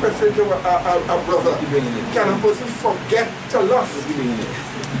just tried to present to a brother, can a person forget to lust?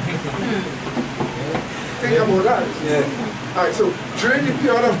 Think about that. Yeah. Alright, so during the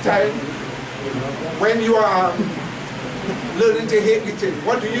period of time when you are learning to hate the thing,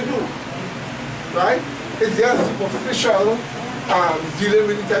 what do you do? Right? Is there a superficial dealing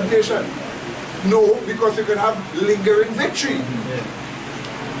with the temptation? No, because you can have lingering victory.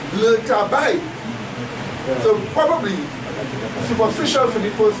 Learn to abide. So probably superficial for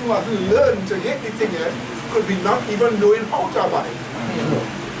the person who hasn't learned to hate the thing yet could be not even knowing how to abide.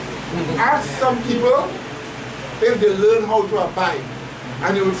 Ask some people if they learn how to abide,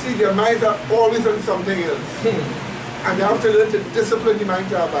 and you will see their minds are always on something else. And they have to learn to discipline the mind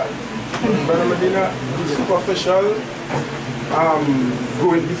to abide. Brother Medina, superficial,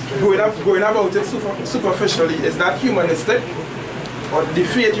 going about it superficially, is that humanistic? Or the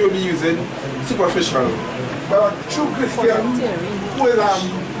faith you'll be using superficial? But a true Christian who is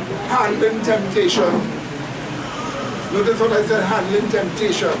handling temptation, notice what I said, handling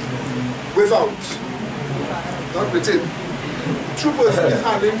temptation without, not within. True person is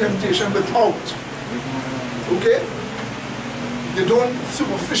handling temptation without. Okay? They don't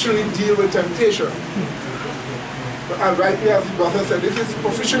superficially deal with temptation. And rightly, as the brother said, if you're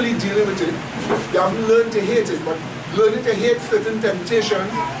superficially dealing with it, you haven't learned to hate it. But learning to hate certain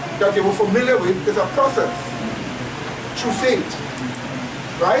temptations that you were familiar with is a process. Through faith,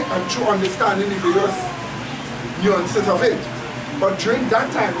 right? And through understanding the various nuances of it. But during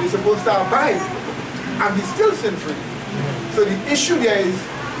that time, you're supposed to abide and be still sin-free. So the issue there is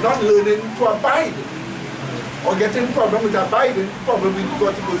not learning to abide or getting problem with abiding, probably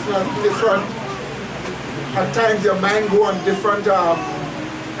because the person has different, at times your mind go on different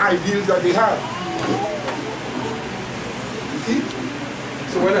ideals that they have. You see?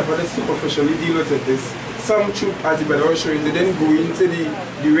 So whenever they superficially deal with it, this some truth, as the brother was showing, they didn't go into the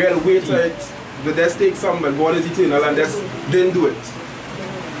real weight of it. They just take some, but God is eternal, and just didn't do it.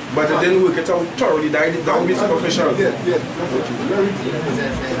 But they didn't work it out thoroughly. That would be superficial. Yes, yes, that's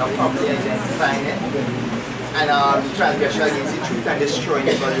what Properly identifying it. And transgression against the truth and destroying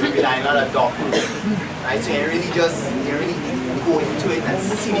it, but relying on a doctrine. Right? So you really go into it and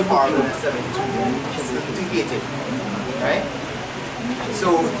see the horribleness of it to hate it. Right?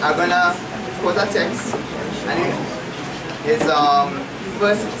 So I'm gonna quote a text, and it's 2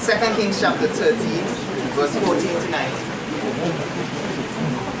 Kings chapter 13, verse 14 to 19.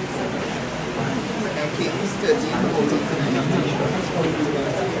 2 Kings 13, 14 to 19.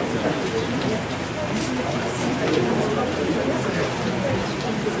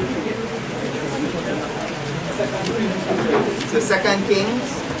 So 2 Kings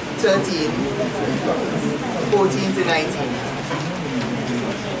 13, 14 to 19.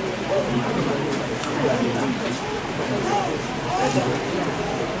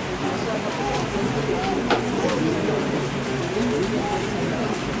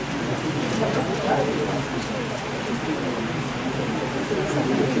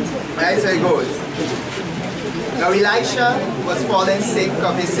 Right, so it goes. Now Elisha was fallen sick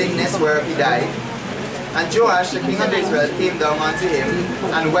of his sickness whereof he died. And Joash, the king of Israel, came down unto him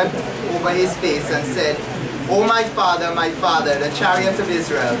and wept over his face and said, O my father, the chariot of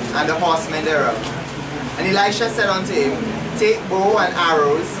Israel, and the horsemen thereof. And Elisha said unto him, Take bow and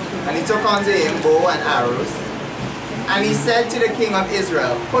arrows. And he took unto him bow and arrows. And he said to the king of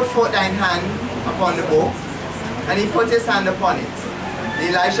Israel, Put forth thine hand upon the bow. And he put his hand upon it.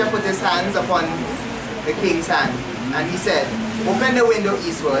 And Elisha put his hands upon the king's hand. And he said, Open the window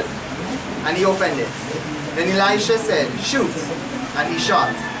eastward. And he opened it. Then Elisha said, Shoot. And he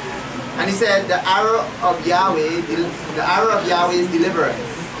shot. And he said, The arrow of Yahweh is deliverance.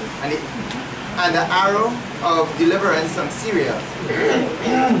 And the arrow of deliverance from Syria.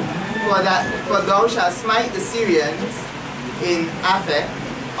 For thou shalt smite the Syrians in Aphek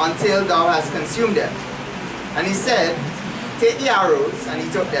until thou hast consumed them. And he said, Take the arrows, and he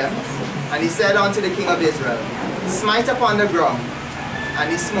took them. And he said unto the king of Israel, Smite upon the ground. And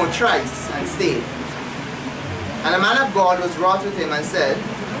he smote thrice and stayed. And the man of God was wroth with him and said,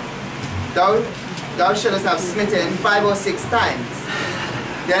 Thou shouldst have smitten 5 or 6 times.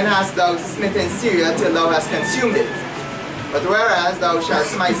 Then hast thou smitten Syria till thou hast consumed it. But whereas thou shalt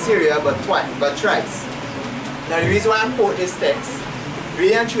smite Syria but thrice. Now the reason why I quote this text,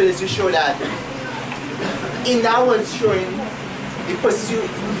 really and truly, is to show that in that was showing the pursuit.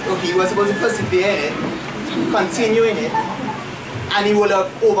 Okay, he was supposed to persevere in it, continue in it, and he will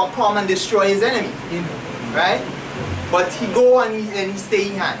have overcome and destroy his enemy. Right? But he go and he stay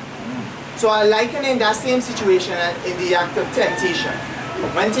in hand. So I liken in that same situation in the act of temptation.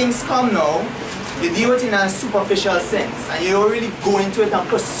 When things come now, you deal with it in a superficial sense, and you don't really go into it and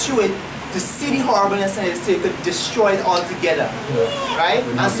pursue it to see the horribleness in it so you could destroy it altogether. Right?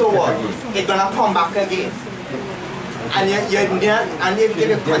 And so what? It's gonna come back again. And if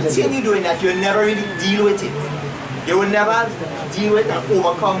you continue doing that, you'll never really deal with it. You will never deal with and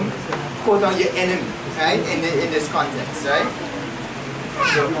overcome, quote, on your enemy, right? In this context, right?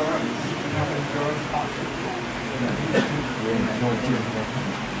 So,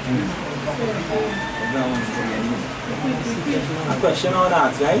 a question I want to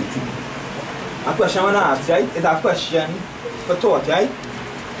ask, right? A question I want to ask, right? Is a question for thought, right?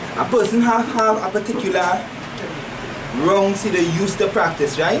 A person have a particular wrong see they used to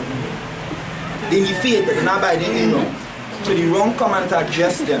practice, right? Then you faith that they're not abiding in wrong. So the wrong come and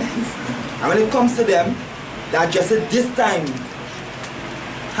adjust them. And when it comes to them, they adjust it this time.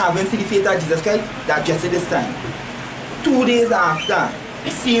 Having see the faith of Jesus Christ, they adjust it this time. 2 days after,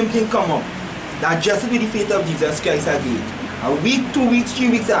 the same thing come up. They adjust it with the faith of Jesus Christ again. A week, 2 weeks, 3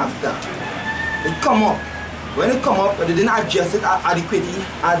 weeks after, it come up. When it come up, but they didn't adjust it adequately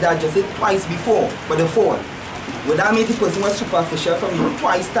as they adjusted twice before, but they fall. Would that make the person was superficial from you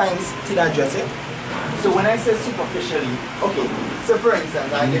twice times to address it? So when I say superficially, okay, so for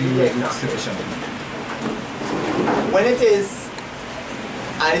instance, I'll give you the example. When it is,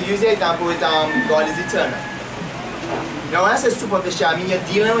 I'll use the example with God is eternal. Now when I say superficial, I mean you're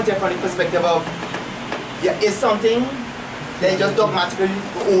dealing with it from the perspective of, yeah, it's something that you just dogmatically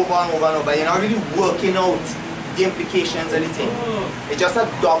go over and over and over. You're not really working out the implications of the thing. It's just a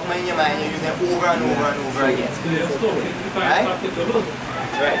dogma in your mind, you're using it over and over and over again. Right?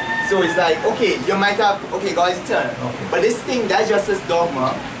 Right. So it's like, okay, you might have, okay, God is eternal. But this thing, that's just this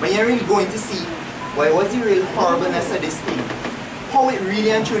dogma, but you're really going to see, well, what's the real horribleness of this thing? How it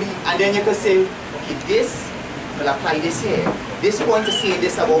really and truly, and then you can say, okay, this will apply this here. This point to say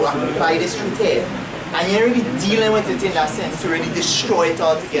this about, I will apply this truth here. And you're really dealing with it in that sense to really destroy it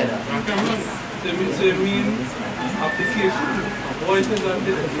altogether. The mean application of what it is that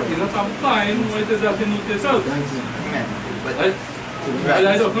you're not applying what it is that you know to yourself. But I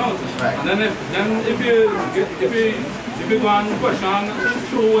don't know. And then if you go and question,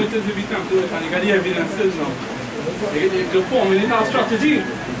 show what it is if you come to it and you get the evidence now. You formulate a strategy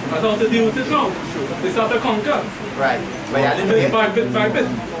that's how to deal with it now. It's how to conquer. Right. But I didn't bit by bit by bit.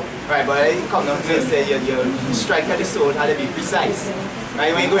 Right, but it comes down to say you strike at the sword, how to be precise.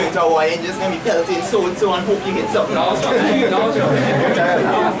 Right, when you go into a war, you're just going to be pelting sword so and hope you hit something. No strategy, no strategy.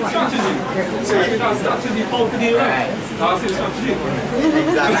 That's strategy, how to deal with it. That's the strategy.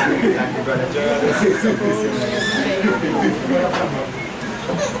 Exactly, brother.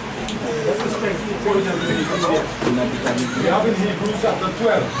 We have in Hebrews chapter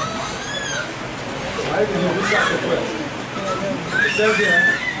 12. Right, in Hebrews chapter 12. It says here,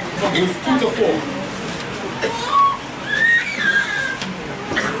 from verse 2 to 4.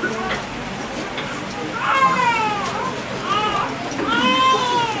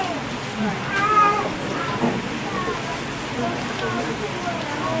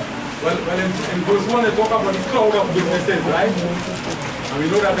 Well, in verse 1 they talk about the cloud of witnesses, right? And we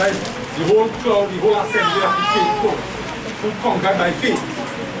know that guys, the whole cloud, the whole assembly of the faithful, who conquered by faith.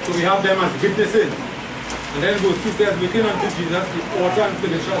 So we have them as witnesses. And then verse 2 says, looking unto Jesus, the author and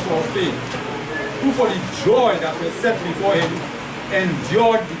finisher of our faith, who for the joy that was set before him,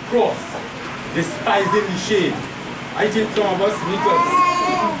 endured the cross, despising the shame. I think some of us need to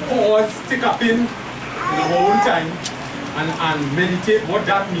pause, stick up in our own time, and meditate what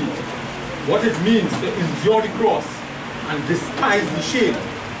that means. What it means to endure the cross and despise the shame.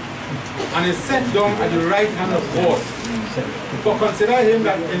 And is set down at the right hand of God. For consider him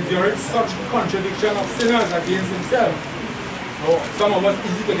that endured such contradiction of sinners against himself. Now, some of us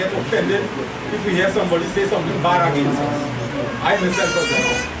easy to get offended if we hear somebody say something bad against us. I myself was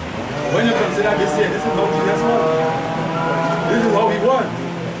like, when you consider this here, this is how Jesus was. This is how he was.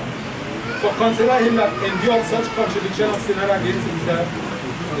 For consider him that endured such contradiction of sinner against himself,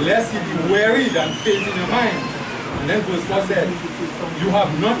 lest ye be wearied and faint in your mind. And then verse 4 says, you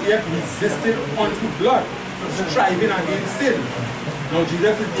have not yet resisted unto blood, striving against sin. Now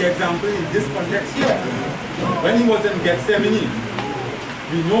Jesus is the example in this context here. When he was in Gethsemane,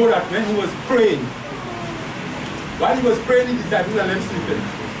 we know that when he was praying, while he was praying, the disciples and them sleeping.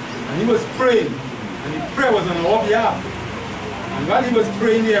 And he was praying, and the prayer was on our behalf. And while he was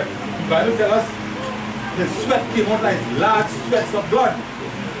praying here, the Bible tells us the sweat came out like large sweats of blood.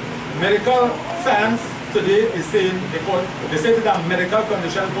 Medical science today is saying, they say it's a medical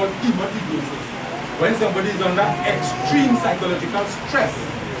condition called hematosis. When somebody is under extreme psychological stress,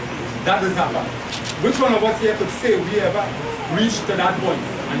 that has happened. Which one of us here could say we ever reached to that point?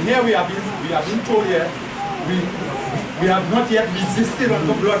 And here we have been told here, we have not yet resisted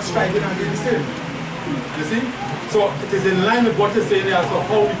unto blood striving against sin. You see? So it is in line with what you're saying here as to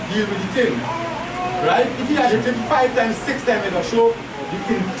how we deal with the thing. Right? If he had it 5 times, 6 times, it will show the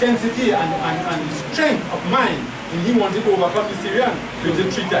intensity and the strength of mind when he wanted to overcome the Syrian. He did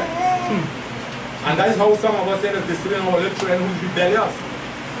 3 times. And that is how some of us say that the Syrian our little children who is rebellious.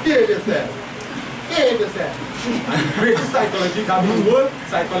 Behave yourself. Behave yourself. And the greatest psychology can be world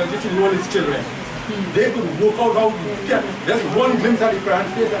psychologists in the world is children. They could work out how to get just one glimpse at the parent's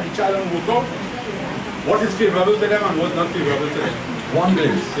face and the child will work out what is favorable to them and what is not favorable to them. One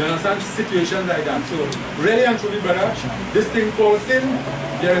glimpse. You understand? Situations like that. So really and truly, brother, this thing called sin,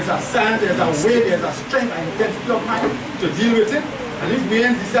 there is a science, there is a way, there is a strength and intensity of mind to deal with it. And if we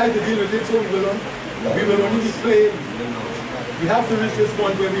ain't decide to deal with it, so we will only be playing. We have to reach this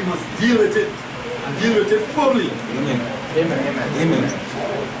point where we must deal with it and deal with it firmly. Amen. Amen. Amen. Amen.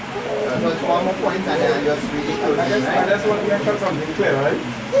 That's one more point and then I just really close. I just want to make something clear, right?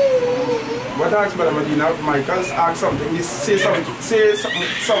 What I asked Brother Medina, Michael asked something, he say something,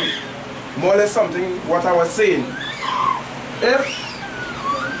 more or less something what I was saying. If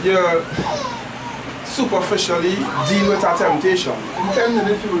you superficially deal with a temptation. In 10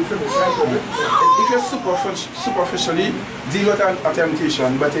 minutes you will finish, right? If you superficially deal with a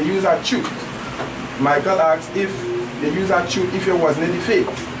temptation, but you use a truth, Michael asks if you use a truth if you wasn't in the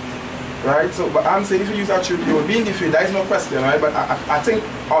faith. Right? So, but I'm saying if you use a truth, you will be in the faith. That is no question, right? But I think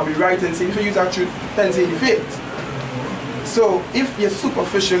I'll be right in saying if you use a truth, then say the faith. So, if you're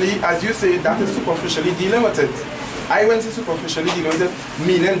superficially, as you say, that is superficially dealing with it. I won't say superficially dealing with it,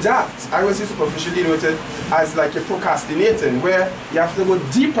 meaning that. I will say superficially dealing with it as like you're procrastinating, where you have to go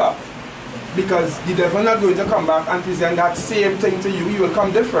deeper. Because the devil not going to come back and present that same thing to you, you will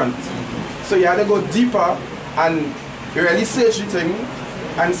come different. So you have to go deeper and really search the thing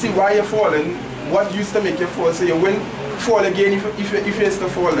and see why you're falling, what used to make you fall, so you won't fall again if you're still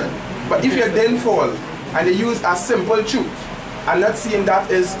falling. But if you then fall and you use a simple truth, I'm not seeing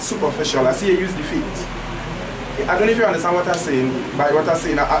that is superficial, I see you use the feet. I don't know if you understand what I'm saying, by what I'm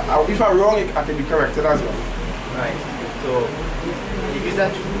saying. If I'm wrong, I can be corrected as well. Right. So, if you use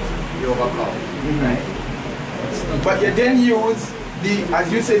that truth, you overcome. Right? But you then use the, as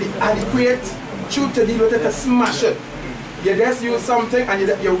you say, the adequate truth to deal with it, to smash it. You just use something and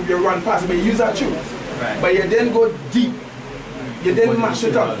you run past it, but you use that truth. Right. But you then go deep. You then mash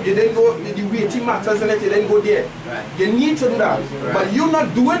it up. You then go, the weighty matters in it, you then go there. Right. You need to do that. Right. But you're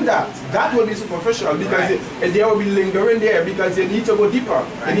not doing that. That will be superficial because right. they will be lingering there because you need to go deeper.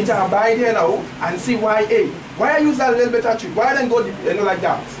 Right. You need to abide there now and see why, hey, why I use that little bit of truth? Why then go deep, like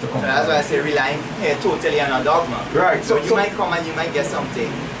that? So that's why I say relying totally on a dogma. Right. So you might come and you might get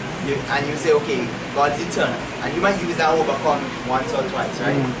something. And you say, okay, God's eternal. And you might use that overcome once or twice,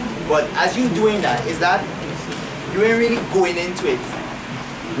 right? But as you doing that, is that you ain't really going into it.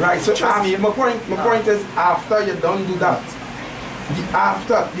 Right, so my point is after you don't do that,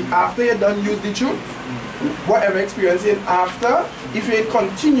 after you don't use the truth, whatever experience in after, if you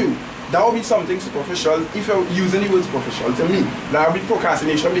continue, that will be something superficial. If you're using the word superficial to me, that will be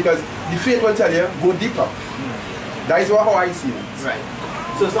procrastination because the faith will tell you, go deeper. That is how I see it. Right.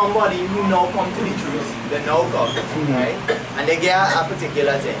 So somebody who now come to the truth, they now come, right? And they get a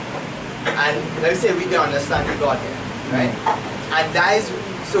particular thing. And let's say we don't understand the God here, right? And that is,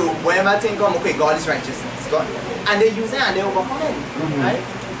 so whenever thing come, okay, God is righteousness, God. And they use it and they overcome it, right?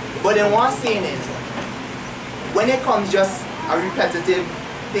 But then what I'm saying is, when it comes just a repetitive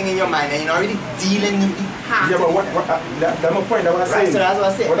thing in your mind and you're not really dealing with the heart. Yeah, but that's my point. That's what I'm saying. Right, so that's what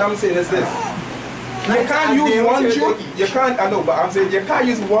I'm saying. What I'm saying is this. You can't use one truth. You can't, I know, but I'm saying you can't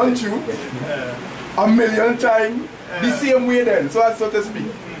use one truth a million times the same way then, so to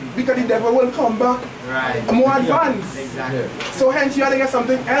speak. Because the devil will come back more advanced. Exactly. So hence you have to get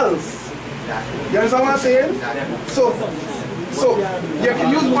something else. Exactly. You understand what I'm saying? Exactly. So you can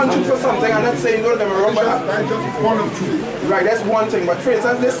use one truth for something. I'm not saying don't get me wrong, but right, that's one thing. But for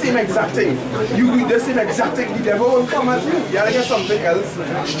instance, the same exact thing. You do the same exact thing, the devil will come at you. You have to get something else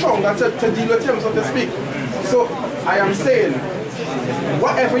stronger to deal with him, so to speak. So I am saying,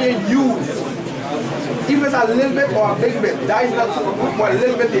 whatever you use, if it's a little bit or a big bit, that is not well, a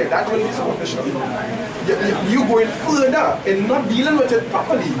little bit there, that will be superficial. You going further and not dealing with it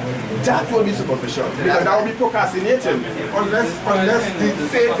properly, that will be superficial. Because that will be procrastinating. Unless the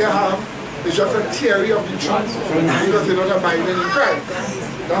faith they have is just a theory of the truth, because they're not abiding in Christ.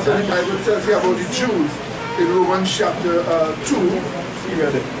 That's what the Bible says here about the Jews in Romans chapter 2.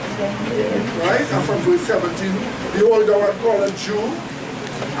 Right? And from verse 17, behold, thou art called a Jew,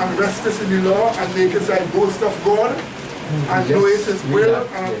 and restest in the law, and makest thy boast of God, and knowest his will,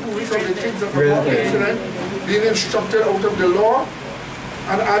 and approvest of the things of the more excellent, being instructed out of the law,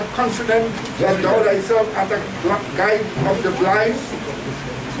 and art confident that thou thyself art a guide of the blind,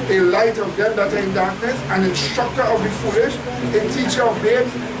 a light of them that are in darkness, an instructor of the foolish, a teacher of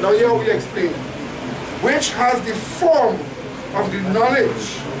babes. Now here we explain. Which has the form of the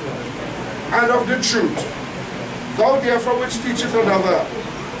knowledge and of the truth. Thou therefore which teachest another,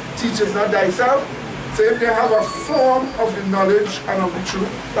 teachest not thyself. So if they have a form of the knowledge and of the truth,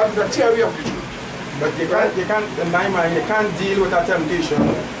 that is a theory of the truth. But you can't, in my mind, you can't deal with a temptation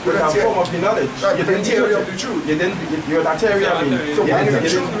with a form of the knowledge. You didn't deal with the truth. You're a theory of it. So when the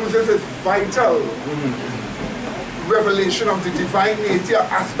truth loses its vital revelation of the divine nature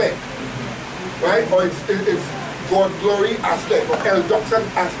aspect, right? Or it's God glory aspect or El Doxan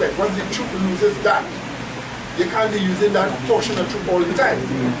aspect. Once the truth loses that, you can't be using that portion of truth all the time.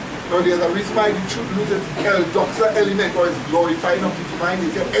 Now there's a reason why the truth loses El Doxa element or its glorifying of the divine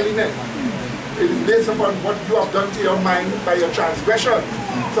nature element. It is based upon what you have done to your mind by your transgression.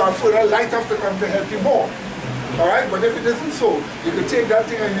 So a further light has to come to help you more. Alright, but if it isn't so, you can take that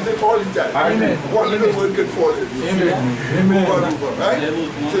thing and use it all the time. Amen. One little word can fall in. Amen. Over and over, right?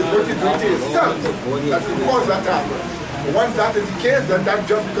 So it's what you do to yourself that will cause that to happen. Once that is the case, then that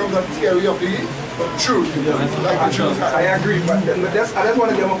just becomes a theory of the truth. Like the truth. I agree, but I just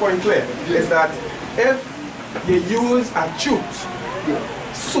want to get my point clear. Is that if you use a truth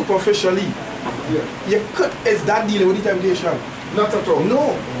superficially, you could, is that dealing with the temptation? Not at all.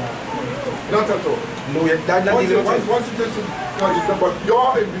 No. Not at all. No, that's not dealing with it. Once it is, but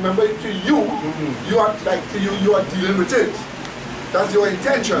remember, to you, you are like to you are dealing with it. That's your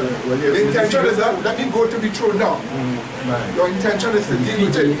intention. The intention is that let me go to the throne now. Your intention is to deal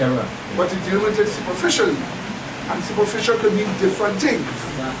with it, but to deal with it superficially. And superficial could mean different things.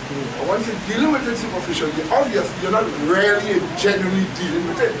 But once you're dealing with it superficially, obviously you're not really genuinely dealing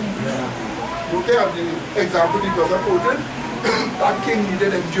with it. Okay, and the example the brother quoted, that king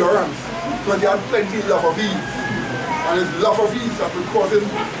needed endurance because he had plenty love of ease. And his love of ease that would cause him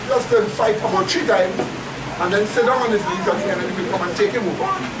just to fight about 3 times and then sit down on his knees and the enemy will come and take him over.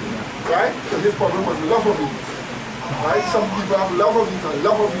 Right? So his problem was love of ease. Right? Some people have love of ease, and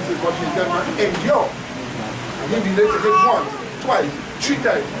love of ease is what makes them endure. And he needed to hit once, twice, 3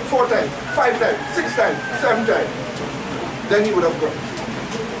 times, 4 times, 5 times, 6 times, 7 times. Then he would have gone.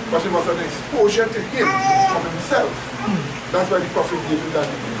 But it was an exposure to him of himself. That's why the prophet gave him that.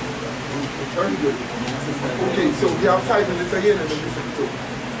 Very good. Okay, so we have 5 minutes again and then we finish.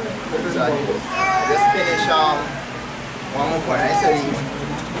 Just finish one more point. I said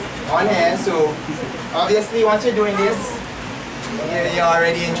on here, so obviously once you're doing this, you're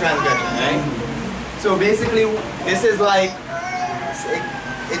already in transgression, right? So basically this is like,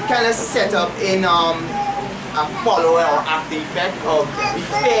 it kind of set up in a follow or after effect of the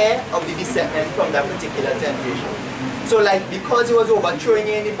fear of the deception from that particular temptation. So like because he was overthrowing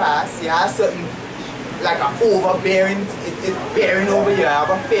you in the past, he has certain like an overbearing, it's bearing over you, I have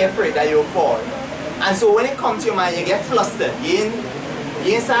a fear for it that you'll fall. And so when it comes to your mind, you get flustered. You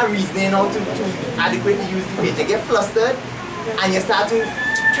ain't start reasoning how to adequately use the faith. You get flustered and you start to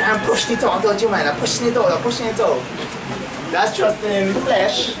try and push it out of your mind, pushing it out, pushing it out. That's trusting in the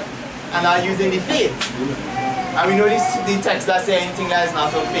flesh and not using the faith. And we know the text that says anything that is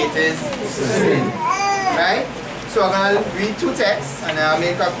not of faith is sin. Right? So I'm going to read 2 texts and I'll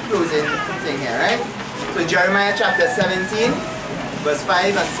make a closing thing here, right? So Jeremiah chapter 17, verse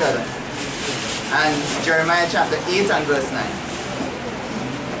 5 and 7. And Jeremiah chapter 8 and verse 9.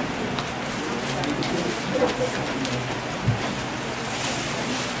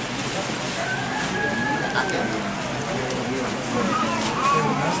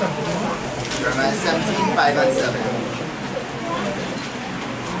 Jeremiah 17, 5 and 7.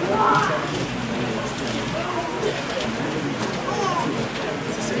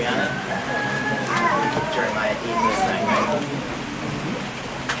 Jeremiah 8 verse 9,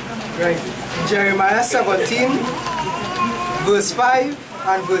 right? Jeremiah 17 verse 5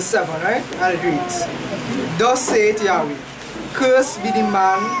 and verse 7, right? And it reads, Thus saith Yahweh, Cursed be the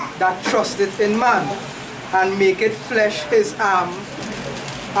man that trusteth in man, and maketh flesh his arm,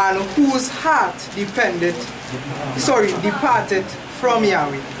 and whose heart departed from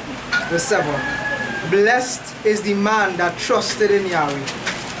Yahweh. Verse 7. Blessed is the man that trusted in Yahweh,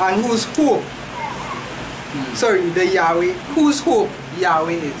 and whose hope, whose hope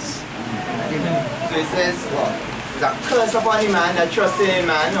Yahweh is. Amen. So it says, well, there's a curse upon the man that trusted in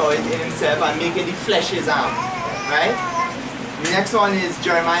man or in himself and making the flesh his arm. Right? The next one is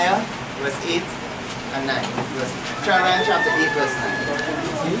Jeremiah, verse 8 and 9. Jeremiah chapter 8, verse 9.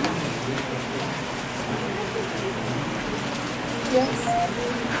 Yes.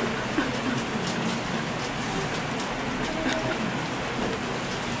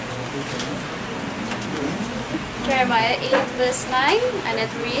 Jeremiah 8 verse 9, and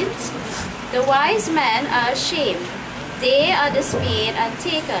it reads, The wise men are ashamed, they are dismayed and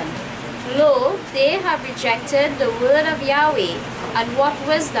taken. Lo, they have rejected the word of Yahweh, and what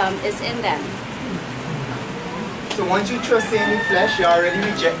wisdom is in them. So once you trust in the flesh, you already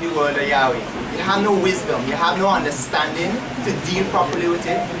reject the word of Yahweh. You have no wisdom, you have no understanding to deal properly with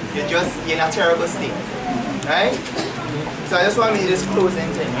it. You're just in a terrible state. Right? So I just want to make this closing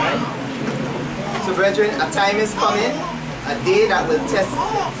thing, right? So brethren, a time is coming, a day that will test,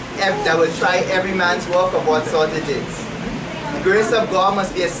 that will try every man's work of what sort it is. The grace of God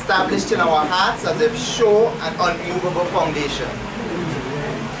must be established in our hearts as a sure and unmovable foundation.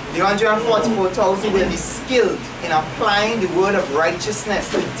 The 144,000 will be skilled in applying the word of righteousness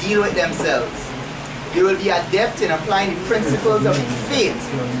to deal with themselves. They will be adept in applying the principles of faith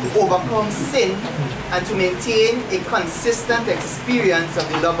to overcome sin and to maintain a consistent experience of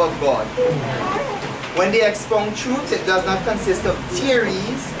the love of God. When they expound truth, it does not consist of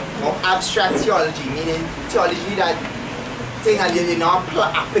theories or abstract theology, meaning theology that thing and you're not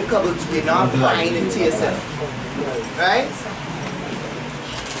applicable to, you're not applying it to yourself. Right?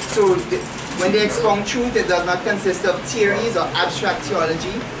 So when they expound truth, it does not consist of theories or abstract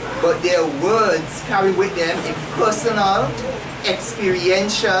theology, but their words carry with them a personal,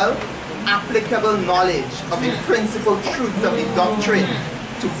 experiential, applicable knowledge of the principal truths of the doctrine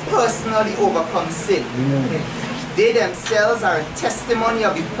to personally overcome sin. They themselves are a testimony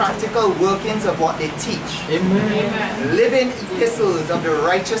of the practical workings of what they teach. Amen. Living epistles of the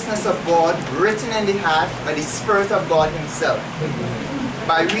righteousness of God written in the heart by the Spirit of God Himself.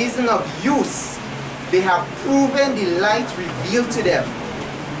 By reason of use, they have proven the light revealed to them.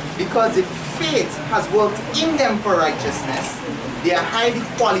 Because if faith has worked in them for righteousness, they are highly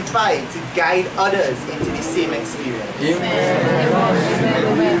qualified to guide others into the same experience. Amen.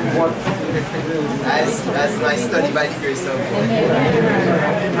 That's my study by the grace of God.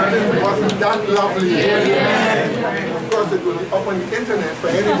 Wasn't that lovely? Amen. Of course, it will be up on the internet for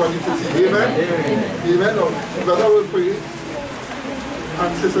anybody to see. Amen. Amen. Brother will pray.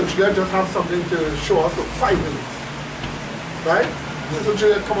 And Sister Julia just have something to show us for 5 minutes. Right? Sister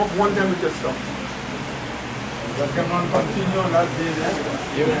Julia, come up one time with your stuff. But come on, continue on that day there.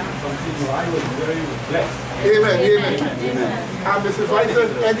 Amen. Continue. I was very blessed. Amen. Amen. And Mrs. White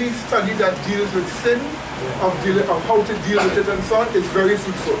says any study that deals with sin, of how to deal with it and so on, is very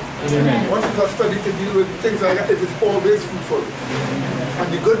fruitful. Amen. Once it's a study to deal with things like that, it is always fruitful.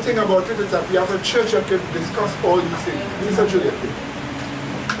 And the good thing about it is that we have a church that can discuss all these things. Mr. Juliet.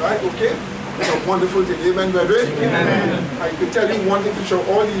 Right? Okay? It's a wonderful thing. Amen, brethren? Amen. I can tell you one thing to show.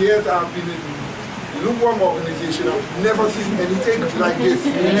 All the years I've been in lukewarm organization, I've never seen anything like this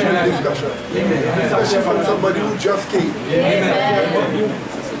discussion. Especially from somebody who just came.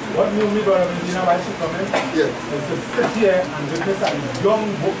 What you mean by I should comment? Yes. Is to sit here and witness a young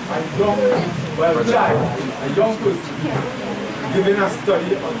child, a young person, giving a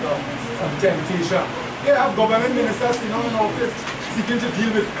study of temptation. They have government ministers in office seeking to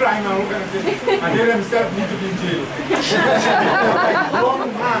deal with crime and all kind of things, and they themselves need to be in jail.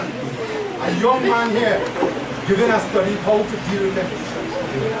 A young man here giving a study how to deal with temptation.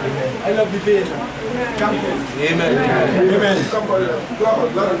 I love the faith. Thank you. Amen. Amen. Somebody,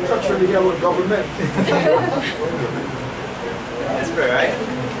 God, let us touch really here with government. Let's pray, right?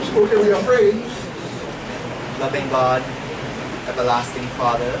 Okay, we are praying. Loving God, everlasting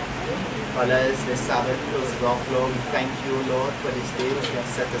Father, as this Sabbath closes off, Lord, we thank you, Lord, for this day which you have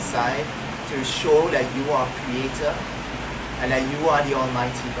set aside to show that you are Creator and that you are the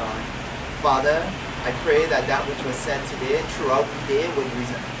Almighty God. Father, I pray that that which was said today throughout the day would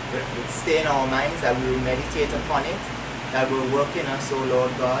stay in our minds, that we will meditate upon it, that will work in us, O Lord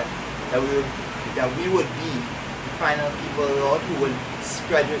God, that we would be the final people, Lord, who will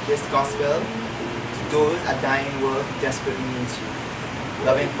spread this gospel to those a dying world who desperately needs you.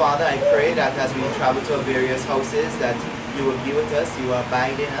 Loving Father, I pray that as we travel to our various houses, that you will be with us, you will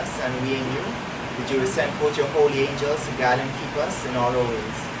abide in us, and we in you, that you will send forth your holy angels to guide and keep us in all our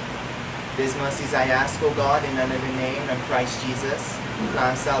ways. These mercies I ask, O God, in the name of Christ Jesus,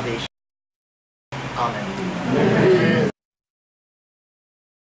 plan salvation. Amen.